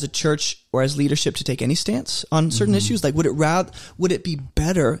us as a church or as leadership to take any stance on certain issues? Like, would it be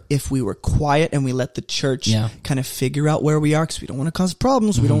better if we were quiet and we let the church kind of figure out where we are? Because we don't want to cause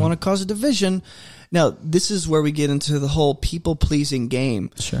problems. We don't want to cause a division. Now, this is where we get into the whole people-pleasing game.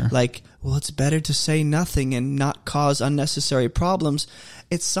 Sure. Like, well, it's better to say nothing and not cause unnecessary problems.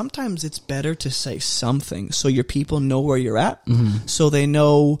 Sometimes it's better to say something so your people know where you're at, so they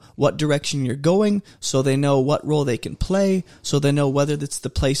know what direction you're going, so they know what role they can play, so they know whether it's the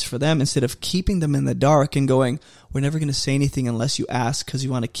place for them, instead of keeping them in the dark and going, we're never going to say anything unless you ask because we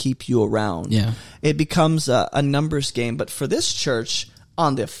want to keep you around. Yeah. It becomes a numbers game. But for this church,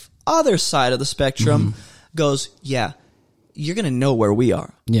 on the other side of the spectrum, goes, you're going to know where we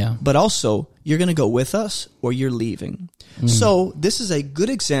are. Yeah. But also, you're going to go with us or you're leaving. So this is a good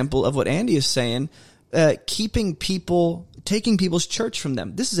example of what Andy is saying, taking people's church from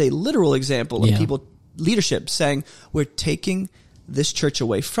them. This is a literal example of leadership saying, we're taking this church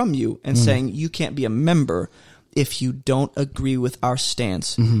away from you and saying you can't be a member if you don't agree with our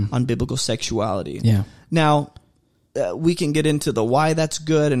stance on biblical sexuality. Yeah. Now, we can get into the why that's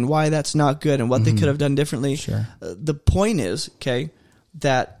good and why that's not good and what they could have done differently. Sure. The point is, okay,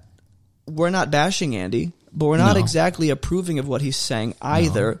 that we're not bashing Andy, but we're not No. exactly approving of what he's saying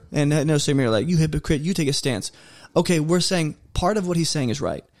either. No. And no, same here, like, you hypocrite, you take a stance. Okay, we're saying part of what he's saying is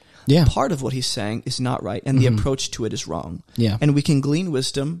right. Yeah. Part of what he's saying is not right, and the approach to it is wrong. Yeah. And we can glean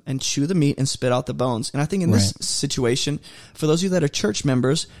wisdom and chew the meat and spit out the bones. And I think in this situation, for those of you that are church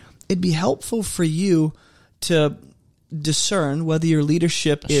members, it'd be helpful for you to discern whether your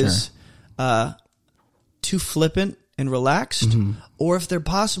leadership is too flippant and relaxed, or if they're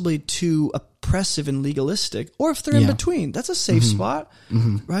possibly too oppressive and legalistic, or if they're in between. That's a safe spot,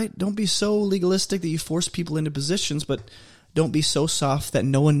 right? Don't be so legalistic that you force people into positions, but don't be so soft that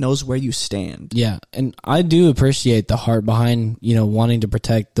no one knows where you stand. Yeah, and I do appreciate the heart behind, wanting to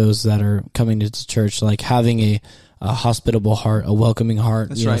protect those that are coming to church, like having a hospitable heart, a welcoming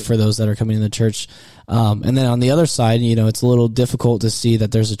heart, for those that are coming to the church. And then on the other side, it's a little difficult to see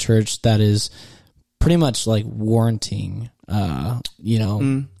that there's a church that is pretty much like warranting, is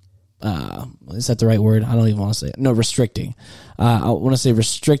that the right word? I don't even want to say it. No, restricting. I want to say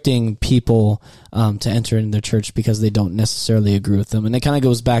restricting people to enter into their church because they don't necessarily agree with them. And it kind of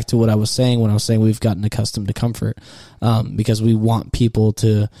goes back to what I was saying when I was saying we've gotten accustomed to comfort, because we want people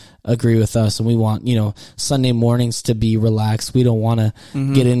to agree with us, and we want, Sunday mornings to be relaxed. We don't want to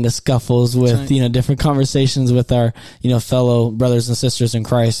get into scuffles with, different conversations with our, fellow brothers and sisters in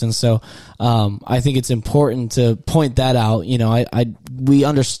Christ. And so I think it's important to point that out. We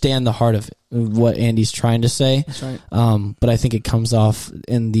understand the heart of it, what Andy's trying to say. That's right. But I think it comes off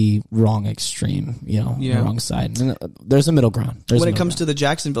in the wrong extreme, the wrong side. And there's a middle ground. When it comes to the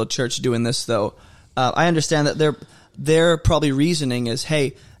Jacksonville church doing this, though, I understand that their probably reasoning is,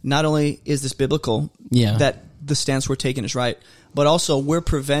 hey, not only is this biblical, that the stance we're taking is right, but also we're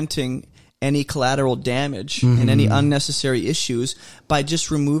preventing any collateral damage and any unnecessary issues by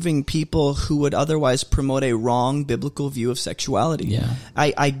just removing people who would otherwise promote a wrong biblical view of sexuality. Yeah.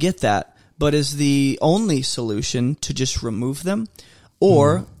 I get that, but is the only solution to just remove them?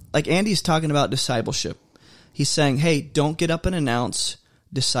 Or, like Andy's talking about discipleship. He's saying, hey, don't get up and announce,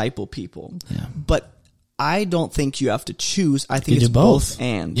 disciple people. Yeah. But I don't think you have to choose. I think You it's do both.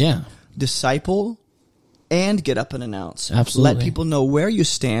 and. Yeah. Disciple and get up and announce. Absolutely. Let people know where you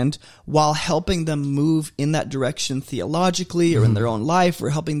stand while helping them move in that direction theologically or in their own life, or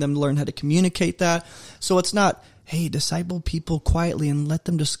helping them learn how to communicate that. So it's not, hey, disciple people quietly and let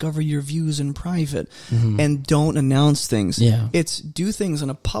them discover your views in private and don't announce things. Yeah. It's do things on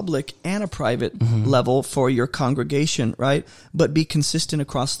a public and a private level for your congregation, right? But be consistent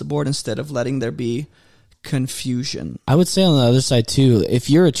across the board instead of letting there be confusion. I would say on the other side too,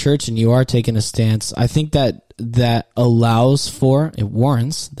 if you're a church and you are taking a stance, I think that allows for, it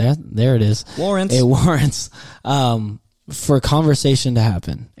warrants, there it is. It warrants, for conversation to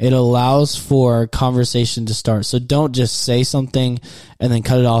happen. It allows for conversation to start. So don't just say something and then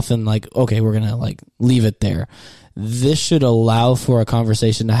cut it off and like, okay, we're going to leave it there. This should allow for a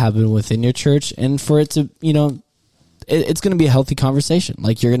conversation to happen within your church, and for it to, it's going to be a healthy conversation.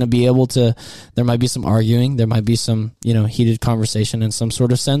 Like, you're going to be able to, there might be some arguing, there might be some, heated conversation in some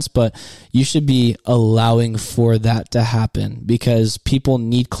sort of sense, but you should be allowing for that to happen, because people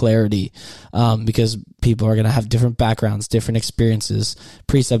need clarity, because people are going to have different backgrounds, different experiences,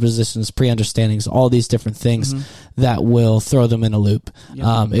 presuppositions, pre-understandings, all these different things that will throw them in a loop.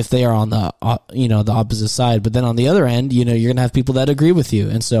 If they are on the, the opposite side. But then on the other end, you're going to have people that agree with you.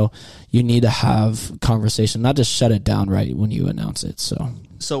 And so you need to have conversation, not just shut it down right when you announce it.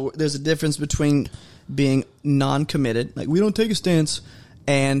 So there's a difference between being non-committed, like we don't take a stance,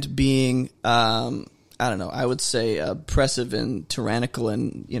 and being, I would say oppressive and tyrannical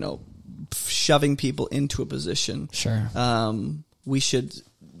and, shoving people into a position. Sure. We should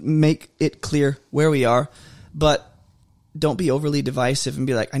make it clear where we are, but don't be overly divisive and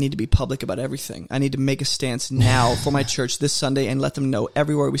be like, I need to be public about everything. I need to make a stance now for my church this Sunday and let them know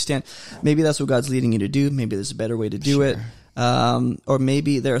everywhere we stand. Maybe that's what God's leading you to do. Maybe there's a better way to do it. Or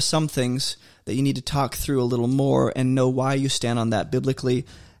maybe there are some things that you need to talk through a little more and know why you stand on that biblically,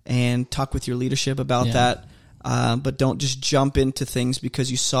 and talk with your leadership about that. But don't just jump into things because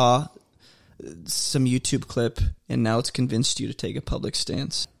you saw some YouTube clip and now it's convinced you to take a public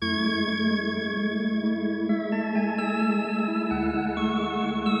stance.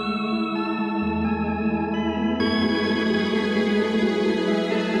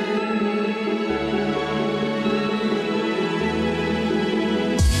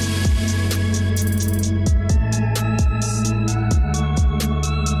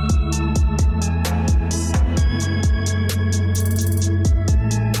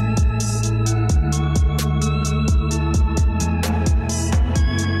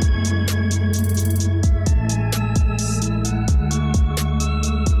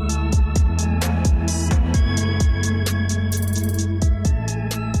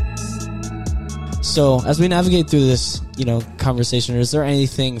 So as we navigate through this, conversation, is there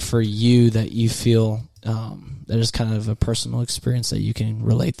anything for you that you feel that is kind of a personal experience that you can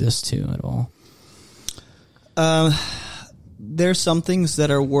relate this to at all? There's some things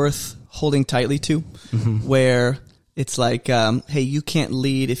that are worth holding tightly to, where it's like, hey, you can't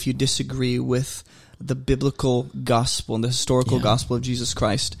lead if you disagree with the biblical gospel and the historical gospel of Jesus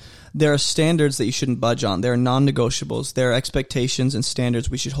Christ. There are standards that you shouldn't budge on. There are non-negotiables. There are expectations and standards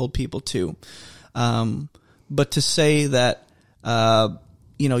we should hold people to. But to say that,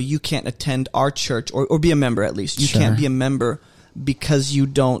 you can't attend our church or be a member at least. You can't be a member because you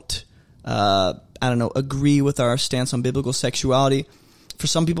don't, agree with our stance on biblical sexuality. For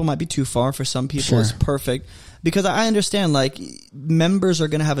some people it might be too far. For some people it's perfect. Because I understand, members are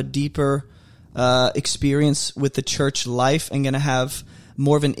going to have a deeper experience with the church life and going to have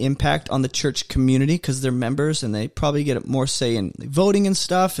more of an impact on the church community because they're members and they probably get more say in voting and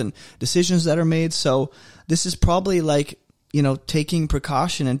stuff and decisions that are made. So this is probably taking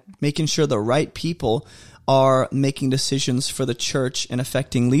precaution and making sure the right people are making decisions for the church and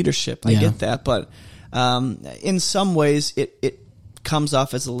affecting leadership. I get that, but in some ways it comes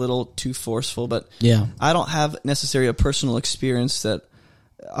off as a little too forceful. But I don't have necessarily a personal experience that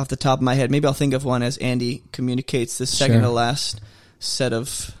off the top of my head. Maybe I'll think of one as Andy communicates this second to last set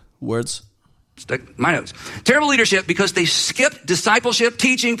of words. My notes. Terrible leadership because they skipped discipleship,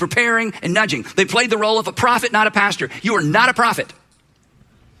 teaching, preparing, and nudging. They played the role of a prophet, not a pastor. You are not a prophet.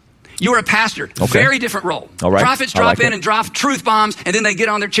 You are a pastor. Okay. Very different role. All right. Prophets drop in and drop truth bombs, and then they get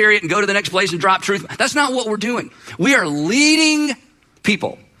on their chariot and go to the next place and drop truth. That's not what we're doing. We are leading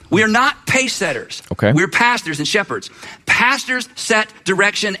people. We are not pace setters. Okay. We're pastors and shepherds. Pastors set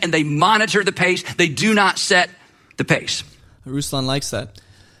direction and they monitor the pace. They do not set the pace. Ruslan likes that.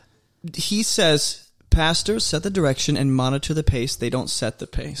 He says, pastors set the direction and monitor the pace. They don't set the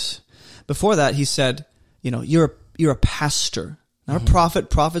pace. Before that, he said, you're a pastor, not a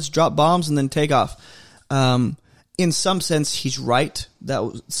prophet. Prophets drop bombs and then take off. In some sense, he's right.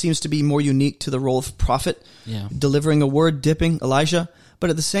 That seems to be more unique to the role of prophet, delivering a word, dipping Elijah.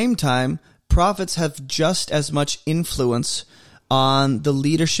 But at the same time, prophets have just as much influence on the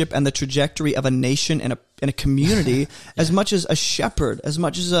leadership and the trajectory of a nation and a community as much as a shepherd, as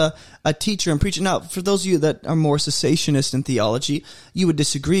much as a teacher and preacher. Now, for those of you that are more cessationist in theology, you would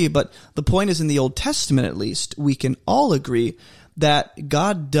disagree, but the point is in the Old Testament at least, we can all agree that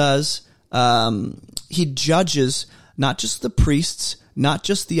God does, he judges not just the priests, not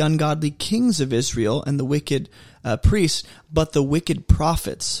just the ungodly kings of Israel and the wicked priests, but the wicked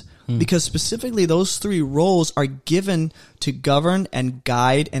prophets. Because specifically those three roles are given to govern and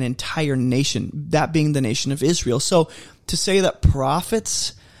guide an entire nation, that being the nation of Israel. So to say that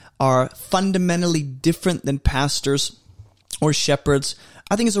prophets are fundamentally different than pastors or shepherds,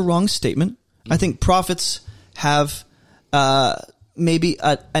 I think is a wrong statement. I think prophets have maybe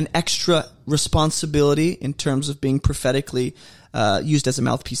an extra responsibility in terms of being prophetically used as a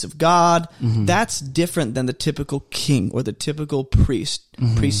mouthpiece of God. That's different than the typical king or the typical priest.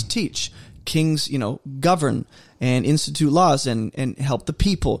 Priests teach. Kings, govern and institute laws and help the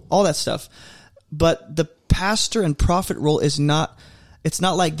people, all that stuff. But the pastor and prophet role is not, it's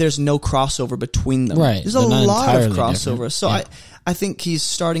not like there's no crossover between them. Right. There's a lot of crossover. Different. So I think he's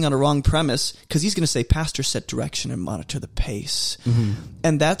starting on a wrong premise because he's going to say pastor set direction and monitor the pace.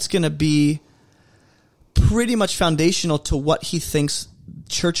 And that's going to be pretty much foundational to what he thinks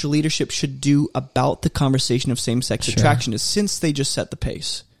church leadership should do about the conversation of same-sex attraction, is since they just set the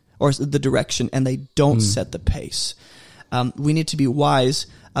pace or the direction and they don't set the pace. We need to be wise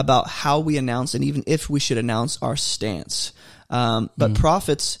about how we announce and even if we should announce our stance. But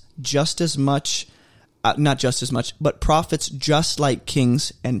prophets just as much, not just as much, but prophets just like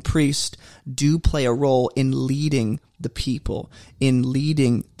kings and priests do play a role in leading the people, in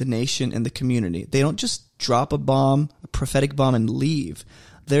leading the nation and the community. They don't just drop a bomb, a prophetic bomb, and leave.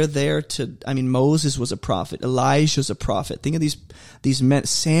 They're there to, Moses was a prophet. Elijah's a prophet. Think of these men.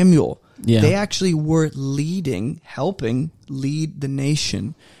 Samuel. They actually were helping lead the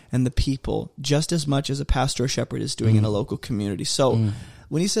nation and the people just as much as a pastor or shepherd is doing in a local community. So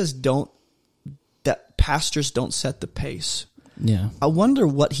when he says that pastors don't set the pace, I wonder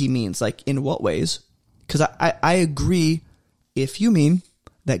what he means, like in what ways. Because I agree if you mean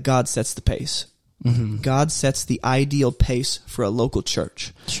that God sets the pace. God sets the ideal pace for a local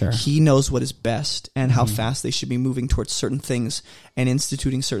church. He knows what is best and how fast they should be moving towards certain things and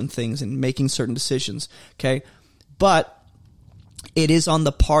instituting certain things and making certain decisions. Okay. But it is on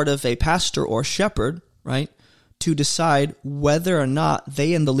the part of a pastor or shepherd, right, to decide whether or not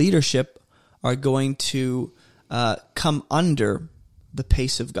they and the leadership are going to come under the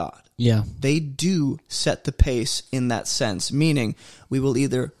pace of God. Yeah. They do set the pace in that sense, meaning we will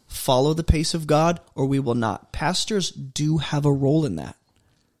either follow the pace of God or we will not. Pastors do have a role in that.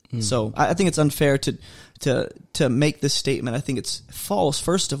 So I think it's unfair to make this statement. I think it's false,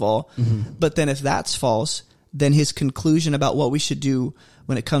 first of all. But then if that's false, then his conclusion about what we should do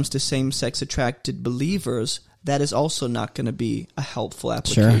when it comes to same-sex attracted believers, that is also not going to be a helpful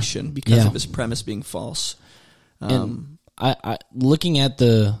application because of his premise being false. And I looking at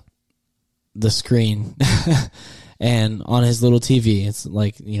the screen and on his little TV, it's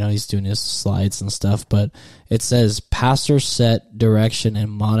like, he's doing his slides and stuff, but it says pastors set direction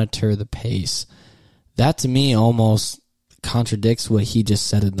and monitor the pace. That to me almost contradicts what he just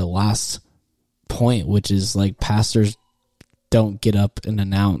said in the last point, which is like pastors don't get up and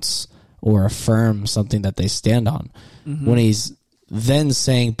announce or affirm something that they stand on. When he's then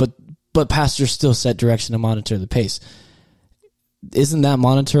saying, but pastors still set direction and monitor the pace. Isn't that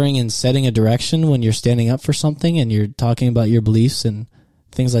monitoring and setting a direction when you're standing up for something and you're talking about your beliefs and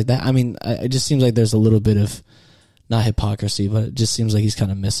things like that? I mean, it just seems like there's a little bit of, not hypocrisy, but it just seems like he's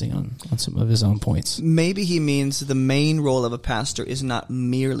kind of missing on some of his own points. Maybe he means the main role of a pastor is not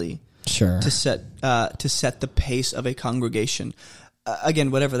merely to set the pace of a congregation.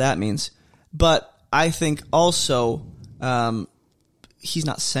 Again, whatever that means. But I think also he's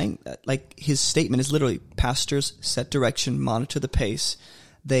not saying that. Like, his statement is literally, pastors set direction, monitor the pace.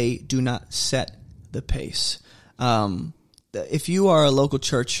 They do not set the pace. If you are a local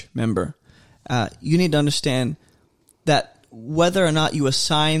church member, you need to understand that whether or not you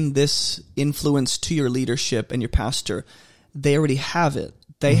assign this influence to your leadership and your pastor, they already have it.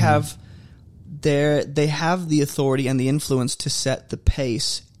 They have the authority and the influence to set the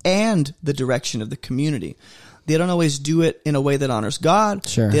pace and the direction of the community. They don't always do it in a way that honors God.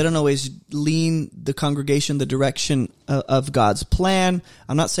 They don't always lean the congregation the direction of God's plan.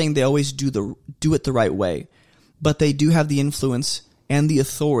 I'm not saying they always do it the right way, but they do have the influence and the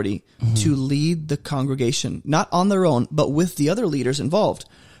authority to lead the congregation, not on their own, but with the other leaders involved,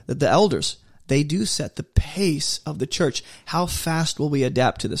 the elders. They do set the pace of the church. How fast will we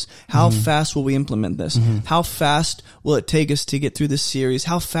adapt to this? How fast will we implement this? How fast will it take us to get through this series?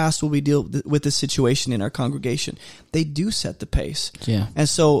 How fast will we deal with this situation in our congregation? They do set the pace. Yeah. And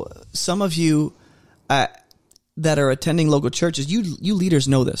so some of you that are attending local churches, you leaders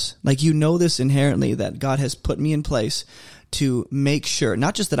know this. Like, you know this inherently, that God has put me in place to make sure,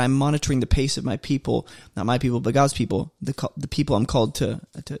 not just that I'm monitoring the pace of my people, not my people, but God's people, the people I'm called to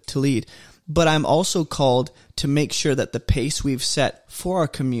lead, but I'm also called to make sure that the pace we've set for our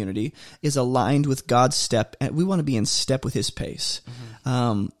community is aligned with God's step, and we want to be in step with his pace.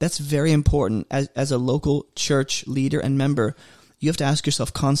 That's very important. As a local church leader and member, you have to ask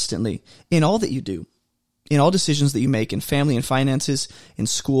yourself constantly, in all that you do, in all decisions that you make, in family and finances, in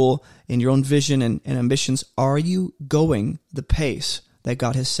school, in your own vision and ambitions, are you going the pace that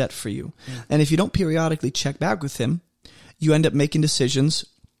God has set for you? And if you don't periodically check back with him, you end up making decisions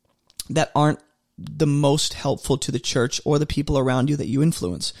that aren't the most helpful to the church or the people around you that you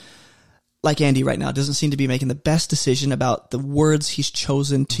influence. Like Andy right now doesn't seem to be making the best decision about the words he's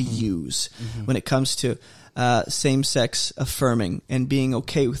chosen to use when it comes to same-sex affirming and being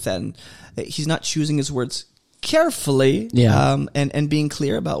okay with that. And he's not choosing his words carefully, and being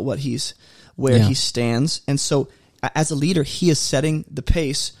clear about where he stands. And so as a leader, he is setting the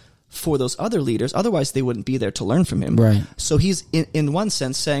pace for those other leaders. Otherwise, they wouldn't be there to learn from him. Right. So he's, in one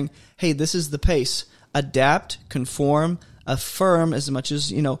sense, saying, hey, this is the pace. Adapt, conform, affirm as much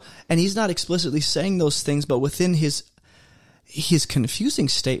as, and he's not explicitly saying those things, but within his confusing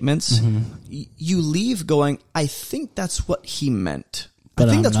statements, you leave going, I think that's what he meant. But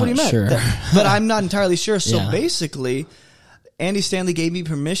I think that's what he meant. Sure. But I'm not entirely sure. So basically, Andy Stanley gave me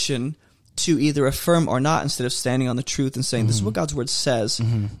permission to either affirm or not, instead of standing on the truth and saying, this is what God's word says.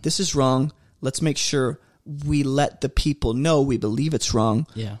 This is wrong. Let's make sure we let the people know we believe it's wrong,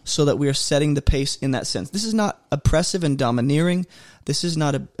 so that we are setting the pace in that sense. This is not oppressive and domineering. This is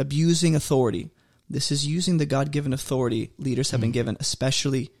not abusing authority. This is using the God-given authority leaders have been given,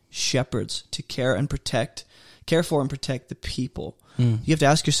 especially shepherds, to care for and protect the people. You have to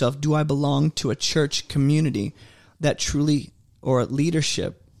ask yourself, do I belong to a church community that truly, or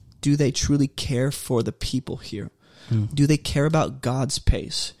leadership, do they truly care for the people here? Do they care about God's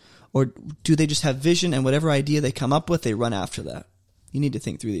pace? Or do they just have vision, and whatever idea they come up with, they run after that? You need to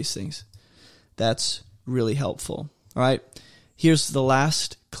think through these things. That's really helpful. All right, here's the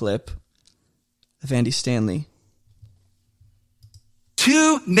last clip of Andy Stanley.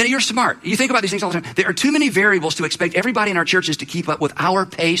 Too many, you're smart. You think about these things all the time. There are too many variables to expect everybody in our churches to keep up with our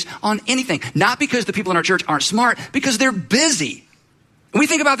pace on anything. Not because the people in our church aren't smart, because they're busy. We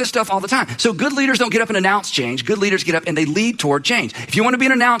think about this stuff all the time. So good leaders don't get up and announce change. Good leaders get up and they lead toward change. If you want to be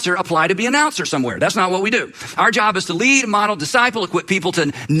an announcer, apply to be an announcer somewhere. That's not what we do. Our job is to lead, model, disciple, equip people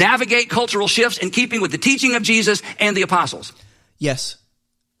to navigate cultural shifts in keeping with the teaching of Jesus and the apostles. Yes.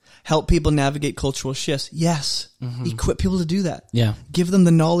 Help people navigate cultural shifts. Yes. Equip people to do that. Yeah. Give them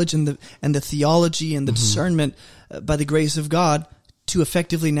the knowledge and the theology and the discernment by the grace of God to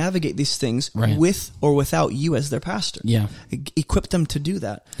effectively navigate these things with or without you as their pastor. Yeah. Equip them to do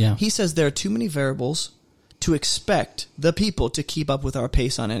that. Yeah. He says there are too many variables to expect the people to keep up with our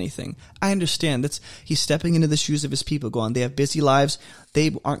pace on anything. I understand that's he's stepping into the shoes of his people going, they have busy lives.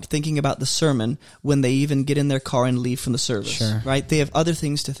 They aren't thinking about the sermon when they even get in their car and leave from the service, right? They have other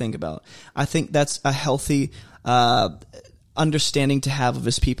things to think about. I think that's a healthy understanding to have of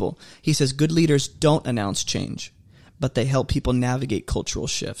his people. He says good leaders don't announce change, but they help people navigate cultural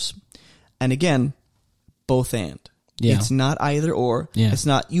shifts. And again, both and. Yeah. It's not either or. Yeah. It's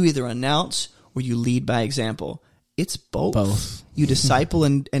not you either announce or you lead by example. It's both. You disciple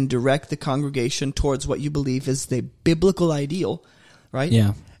and direct the congregation towards what you believe is the biblical ideal, right?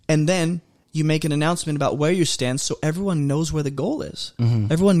 Yeah. And then you make an announcement about where you stand so everyone knows where the goal is.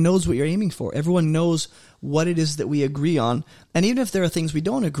 Everyone knows what you're aiming for. Everyone knows what it is that we agree on. And even if there are things we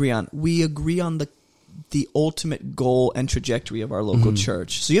don't agree on, we agree on the ultimate goal and trajectory of our local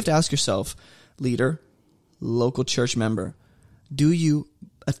church. So you have to ask yourself, leader, local church member, do you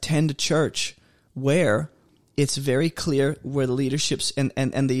attend a church where it's very clear where the leadership's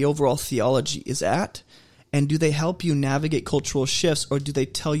and the overall theology is at? And do they help you navigate cultural shifts, or do they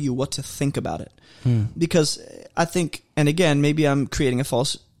tell you what to think about it? Because I think, and again, maybe I'm creating a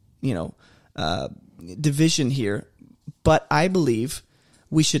false, division here, but I believe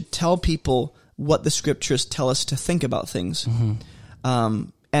we should tell people what the scriptures tell us to think about things.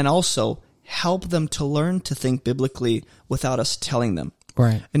 And also help them to learn to think biblically without us telling them.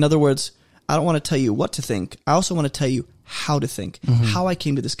 Right. In other words, I don't want to tell you what to think. I also want to tell you how to think, how I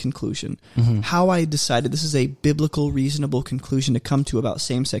came to this conclusion, how I decided this is a biblical, reasonable conclusion to come to about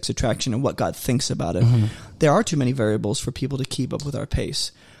same-sex attraction and what God thinks about it. There are too many variables for people to keep up with our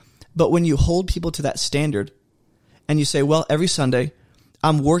pace. But when you hold people to that standard and you say, well, every Sunday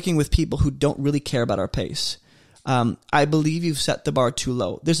I'm working with people who don't really care about our pace, I believe you've set the bar too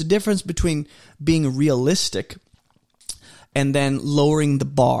low. There's a difference between being realistic and then lowering the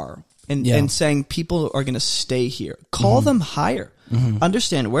bar and saying people are going to stay here. Call them higher.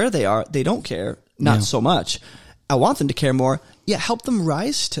 Understand where they are. They don't care. Not so much. I want them to care more. Yeah, help them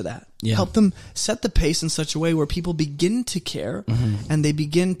rise to that. Yeah. Help them set the pace in such a way where people begin to care and they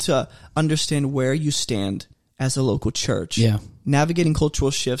begin to understand where you stand as a local church. Yeah. Navigating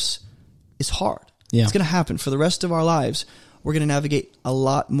cultural shifts is hard. Yeah. It's going to happen for the rest of our lives. We're going to navigate a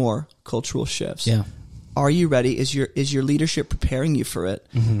lot more cultural shifts. Yeah. Are you ready? Is your leadership preparing you for it?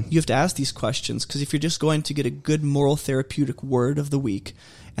 You have to ask these questions, because if you're just going to get a good moral therapeutic word of the week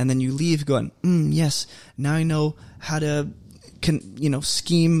and then you leave going, yes, now I know how to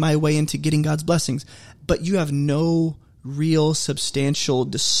scheme my way into getting God's blessings, but you have no real substantial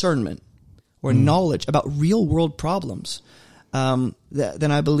discernment or knowledge about real world problems, then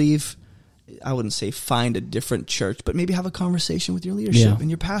I believe, I wouldn't say find a different church, but maybe have a conversation with your leadership and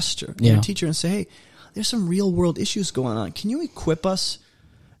your pastor and your teacher and say, hey, there's some real world issues going on. Can you equip us,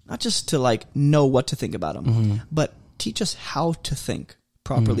 not just to know what to think about them, but teach us how to think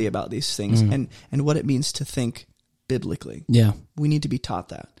properly about these things and what it means to think biblically. Yeah. We need to be taught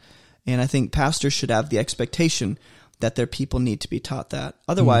that. And I think pastors should have the expectation that their people need to be taught that.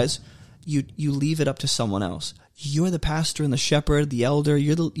 Otherwise, you leave it up to someone else. You're the pastor and the shepherd, the elder,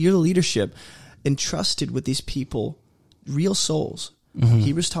 you're the leadership entrusted with these people, real souls.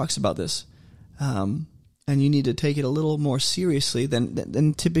 Hebrews talks about this. And you need to take it a little more seriously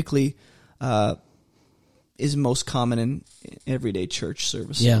than typically is most common in everyday church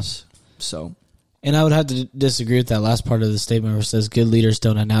services. Yeah. So, and I would have to disagree with that last part of the statement where it says good leaders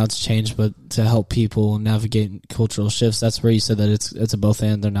don't announce change, but to help people navigate cultural shifts. That's where you said that it's a both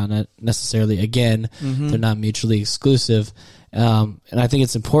and. They're not necessarily again. They're not mutually exclusive. And I think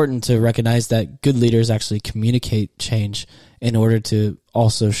it's important to recognize that good leaders actually communicate change in order to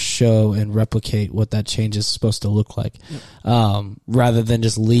also show and replicate what that change is supposed to look like, rather than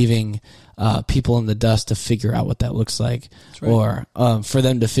just leaving people in the dust to figure out what that looks like, or for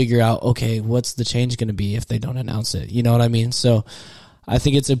them to figure out, okay, what's the change going to be if they don't announce it? You know what I mean? So I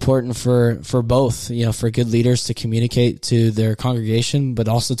think it's important for both, for good leaders to communicate to their congregation, but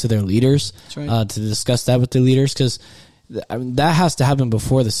also to their leaders, to discuss that with their leaders, because I mean, that has to happen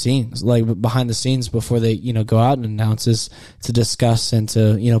before the scenes, like behind the scenes, before they, go out and announce this, to discuss and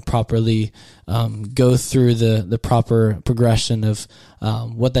to, properly go through the proper progression of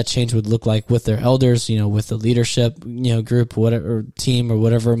what that change would look like with their elders, with the leadership, group, whatever, or team, or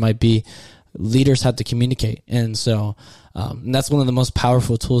whatever it might be. Leaders have to communicate. And so and that's one of the most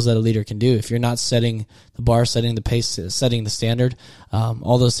powerful tools that a leader can do. If you're not setting the bar, setting the pace, setting the standard,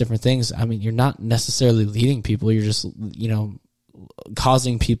 all those different things, I mean, you're not necessarily leading people. You're just,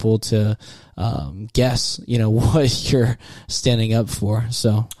 causing people to guess, what you're standing up for.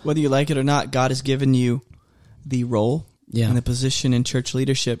 So whether you like it or not, God has given you the role and the position in church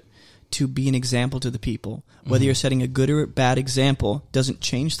leadership to be an example to the people. Whether you're setting a good or bad example doesn't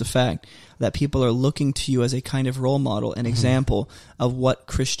change the fact that people are looking to you as a kind of role model, an example of what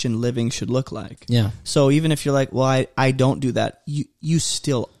Christian living should look like. Yeah. So even if you're like, well, I don't do that, you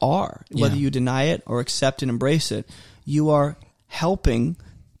still are. Whether you deny it or accept and embrace it, you are helping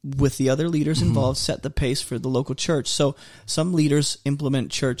with the other leaders involved set the pace for the local church. So some leaders implement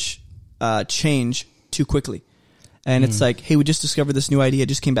church change too quickly. And it's like, hey, we just discovered this new idea,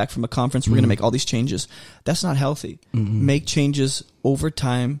 just came back from a conference, we're going to make all these changes. That's not healthy. Make changes over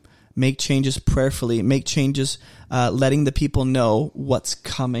time, make changes prayerfully, make changes letting the people know what's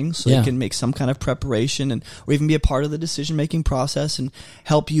coming so they can make some kind of preparation or even be a part of the decision-making process and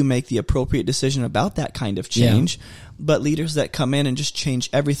help you make the appropriate decision about that kind of change. But leaders that come in and just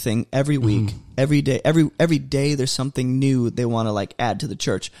change everything every week, every day, every day there's something new they want to like add to the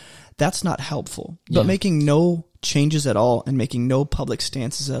church. That's not helpful. But making no changes at all and making no public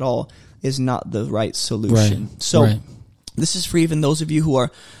stances at all is not the right solution. Right. So this is for even those of you who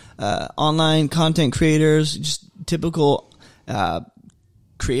are online content creators, just typical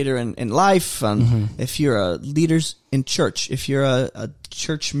creator in life. If you're a leaders in church, if you're a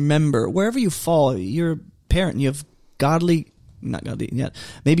church member, wherever you fall, you're a parent, you have not godly yet.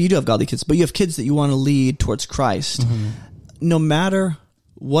 Maybe you do have godly kids, but you have kids that you want to lead towards Christ. No matter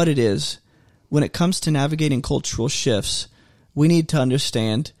what it is, when it comes to navigating cultural shifts, we need to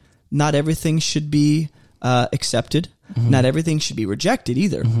understand not everything should be accepted. Not everything should be rejected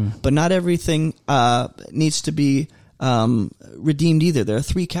either. But not everything needs to be redeemed either. There are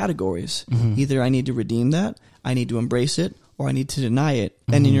three categories. Either I need to redeem that, I need to embrace it, or I need to deny it.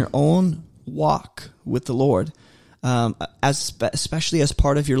 And in your own walk with the Lord, especially as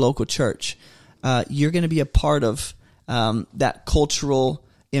part of your local church, you're going to be a part of that cultural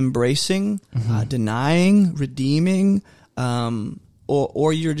embracing, denying, redeeming,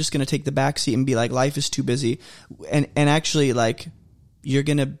 or you're just going to take the back seat and be like, life is too busy. And actually, like, you're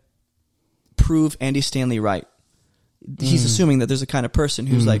going to prove Andy Stanley right. He's assuming that there's a kind of person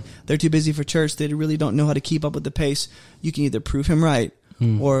who's like, they're too busy for church. They really don't know how to keep up with the pace. You can either prove him right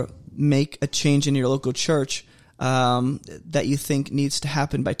or make a change in your local church that you think needs to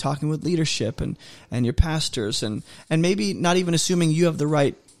happen by talking with leadership and your pastors and maybe not even assuming you have the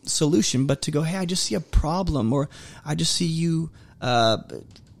right solution, but to go, hey, I just see a problem, or I just see you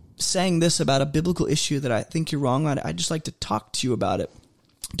saying this about a biblical issue that I think you're wrong on. I'd just like to talk to you about it.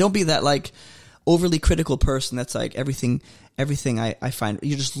 Don't be that like overly critical person that's like everything I find,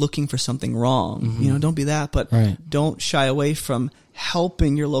 you're just looking for something wrong. Don't be that, but don't shy away from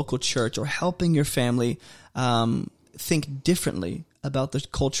helping your local church or helping your family think differently about the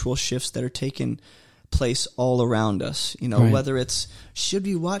cultural shifts that are taking place all around us. Whether it's, should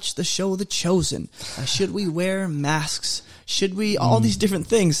we watch the show The Chosen? Should we wear masks? Should we, all these different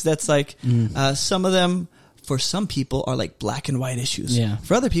things that's like, some of them, for some people, are like black and white issues.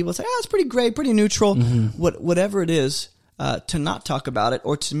 For other people, it's like, it's pretty gray, pretty neutral. Whatever it is, to not talk about it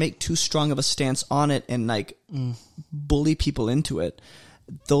or to make too strong of a stance on it and like bully people into it.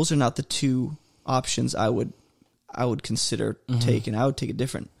 Those are not the two options I would consider taking. I would take a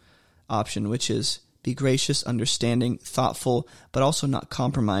different option, which is be gracious, understanding, thoughtful, but also not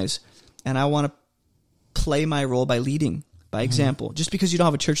compromise. And I want to play my role by leading by example. Just because you don't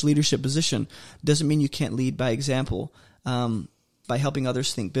have a church leadership position doesn't mean you can't lead by example, by helping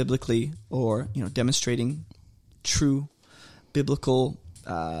others think biblically or, demonstrating true biblical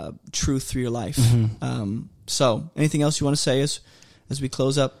truth through your life. So anything else you want to say as we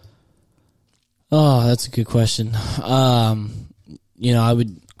close up? Oh, that's a good question.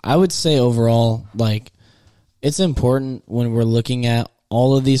 I would say overall, like, it's important when we're looking at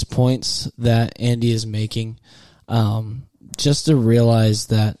all of these points that Andy is making, just to realize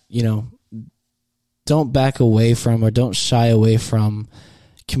that, don't back away from or don't shy away from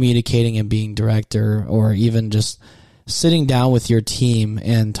communicating and being direct or even just sitting down with your team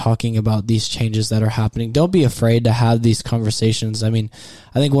and talking about these changes that are happening. Don't be afraid to have these conversations. I mean,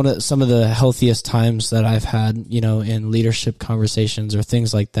 I think some of the healthiest times that I've had, in leadership conversations or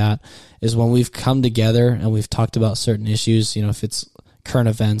things like that is when we've come together and we've talked about certain issues, if it's current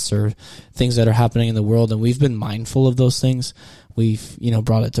events or things that are happening in the world, and we've been mindful of those things. We've,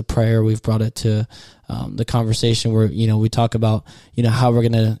 brought it to prayer. We've brought it to the conversation where, we talk about, how we're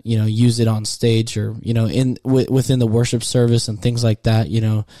going to, use it on stage or, within the worship service and things like that,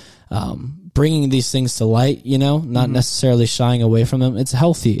 bringing these things to light, not necessarily shying away from them. It's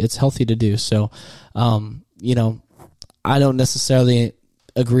healthy. It's healthy to do. So, I don't necessarily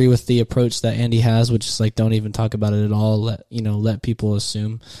agree with the approach that Andy has, which is like, don't even talk about it at all. Let people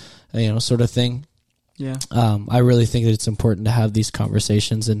assume, sort of thing. Yeah. I really think that it's important to have these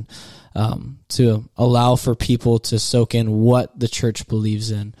conversations and to allow for people to soak in what the church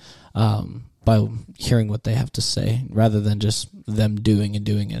believes in by hearing what they have to say, rather than just them doing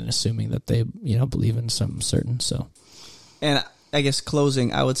and assuming that they believe in something certain. So, and I guess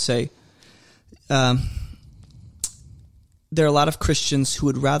closing, I would say there are a lot of Christians who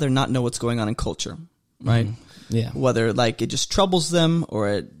would rather not know what's going on in culture, right? Yeah. Whether it just troubles them or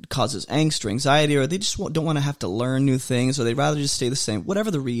it causes angst or anxiety, or they just don't want to have to learn new things, or they'd rather just stay the same,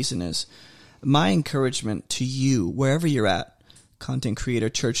 whatever the reason is. My encouragement to you, wherever you're at, content creator,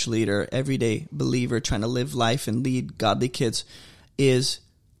 church leader, everyday believer trying to live life and lead godly kids, is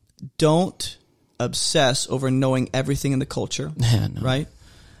don't obsess over knowing everything in the culture, right?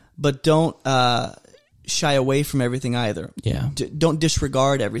 But don't shy away from everything either. Yeah. Don't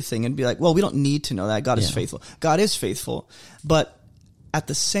disregard everything and be like, well, we don't need to know that. God is faithful. God is faithful. But at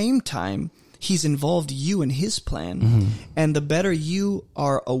the same time, he's involved you in his plan. And the better you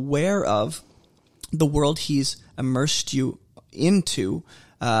are aware of the world he's immersed you into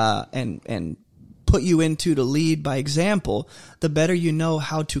and put you into to lead by example, the better you know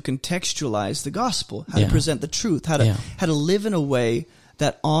how to contextualize the gospel, how to present the truth, how to live in a way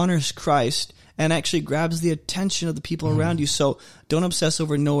that honors Christ and actually grabs the attention of the people around you. So don't obsess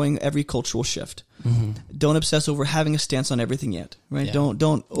over knowing every cultural shift. Don't obsess over having a stance on everything yet, right? Yeah.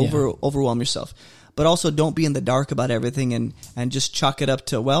 Don't overwhelm yourself. But also don't be in the dark about everything and just chalk it up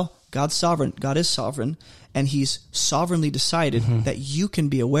to, well, God's sovereign. God is sovereign. And he's sovereignly decided that you can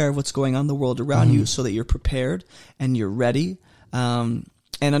be aware of what's going on in the world around you so that you're prepared and you're ready.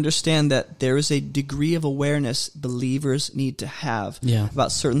 And understand that there is a degree of awareness believers need to have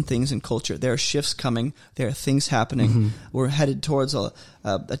about certain things in culture. There are shifts coming. There are things happening. We're headed towards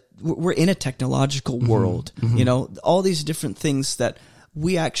we're in a technological world. All these different things that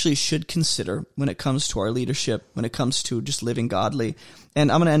we actually should consider when it comes to our leadership, when it comes to just living godly.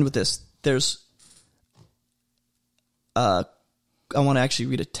 And I'm going to end with this. I want to actually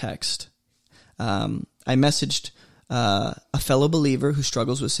read a text. I messaged a fellow believer who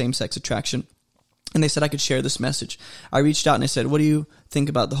struggles with same-sex attraction, and they said I could share this message. I reached out and I said, what do you think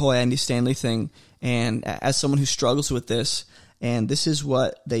about the whole Andy Stanley thing? And as someone who struggles with this, and this is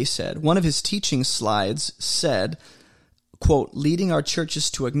what they said. One of his teaching slides said, quote, leading our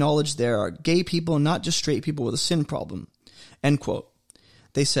churches to acknowledge there are gay people, not just straight people with a sin problem, end quote.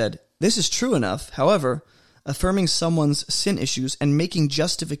 They said, this is true enough. However, affirming someone's sin issues and making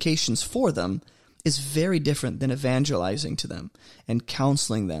justifications for them is very different than evangelizing to them and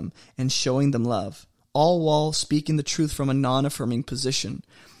counseling them and showing them love, all while speaking the truth from a non-affirming position.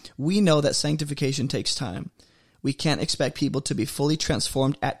 We know that sanctification takes time. We can't expect people to be fully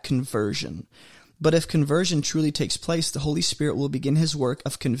transformed at conversion. But if conversion truly takes place, the Holy Spirit will begin his work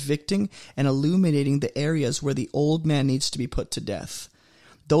of convicting and illuminating the areas where the old man needs to be put to death.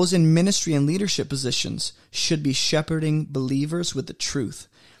 Those in ministry and leadership positions should be shepherding believers with the truth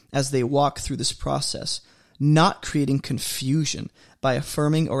as they walk through this process, not creating confusion by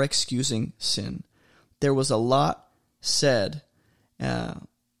affirming or excusing sin. There was a lot said, and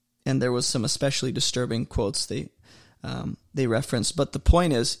there was some especially disturbing quotes they referenced. But the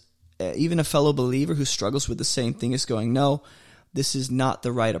point is, even a fellow believer who struggles with the same thing is going, no, this is not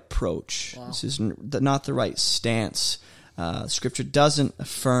the right approach. Wow. This is not the right stance. Scripture doesn't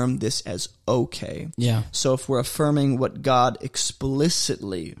affirm this as okay. Yeah. So if we're affirming what God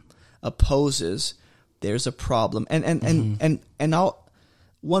explicitly opposes, there's a problem. And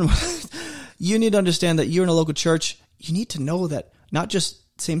you need to understand that you're in a local church. You need to know that not just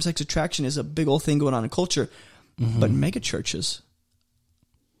same-sex attraction is a big old thing going on in culture, but mega churches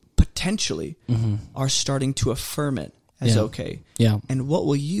potentially are starting to affirm it as okay. Yeah. And what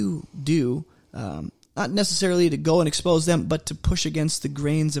will you do? Not necessarily to go and expose them, but to push against the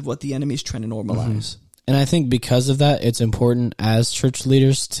grains of what the enemy is trying to normalize. And I think because of that, it's important as church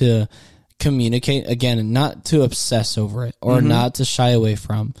leaders to communicate, again, not to obsess over it or not to shy away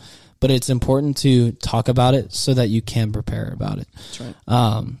from, but it's important to talk about it so that you can prepare about it. That's right.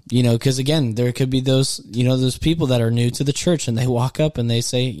 You know, because again, there could be those, you know, those people that are new to the church and they walk up and they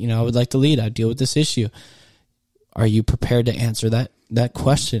say, you know, I would like to lead. I deal with this issue. Are you prepared to answer that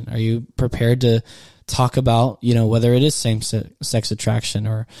question? Are you prepared to talk about, you know, whether it is same-sex attraction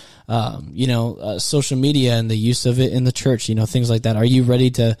or, you know, social media and the use of it in the church, you know, things like that? Are you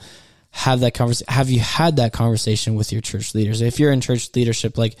ready to have that conversation? Have you had that conversation with your church leaders? If you're in church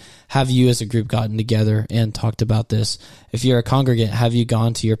leadership, like, have you as a group gotten together and talked about this? If you're a congregant, have you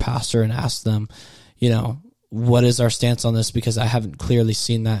gone to your pastor and asked them, you know, what is our stance on this? Because I haven't clearly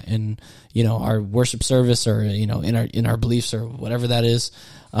seen that in, you know, our worship service or, you know, in our beliefs or whatever that is.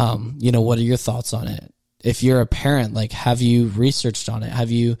 You know, what are your thoughts on it? If you're a parent, like, have you researched on it?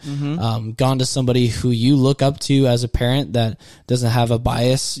 Have you gone to somebody who you look up to as a parent that doesn't have a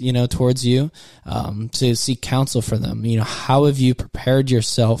bias, you know, towards you, to seek counsel for them? You know, how have you prepared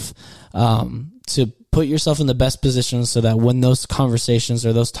yourself to put yourself in the best position so that when those conversations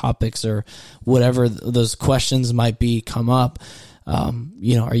or those topics or whatever those questions might be come up,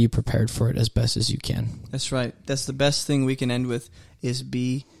 you know, are you prepared for it as best as you can? That's right. That's the best thing we can end with, is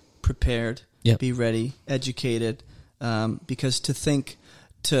be prepared. Yep. Be ready, educated, because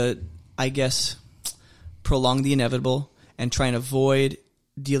to, I guess, prolong the inevitable and try and avoid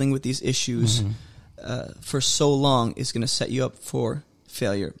dealing with these issues for so long is going to set you up for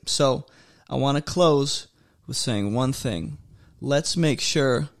failure. So I want to close with saying one thing. Let's make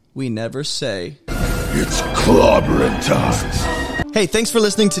sure we never say, It's clobbering time. Hey, thanks for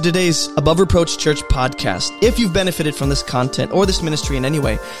listening to today's Above Reproach Church podcast. If you've benefited from this content or this ministry in any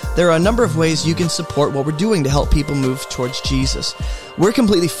way, there are a number of ways you can support what we're doing to help people move towards Jesus. We're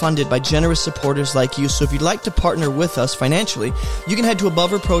completely funded by generous supporters like you, so if you'd like to partner with us financially, you can head to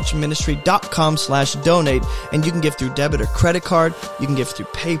abovereproachministry.com/donate, and you can give through debit or credit card, you can give through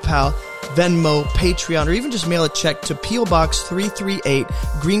PayPal, Venmo, Patreon, or even just mail a check to P.O. Box 338,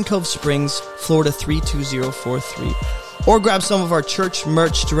 Green Cove Springs, Florida 32043. Or grab some of our church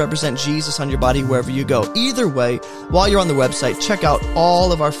merch to represent Jesus on your body wherever you go. Either way, while you're on the website, check out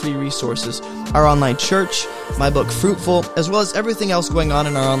all of our free resources, our online church, my book Fruitful, as well as everything else going on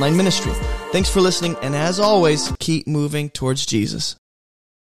in our online ministry. Thanks for listening, and as always, keep moving towards Jesus.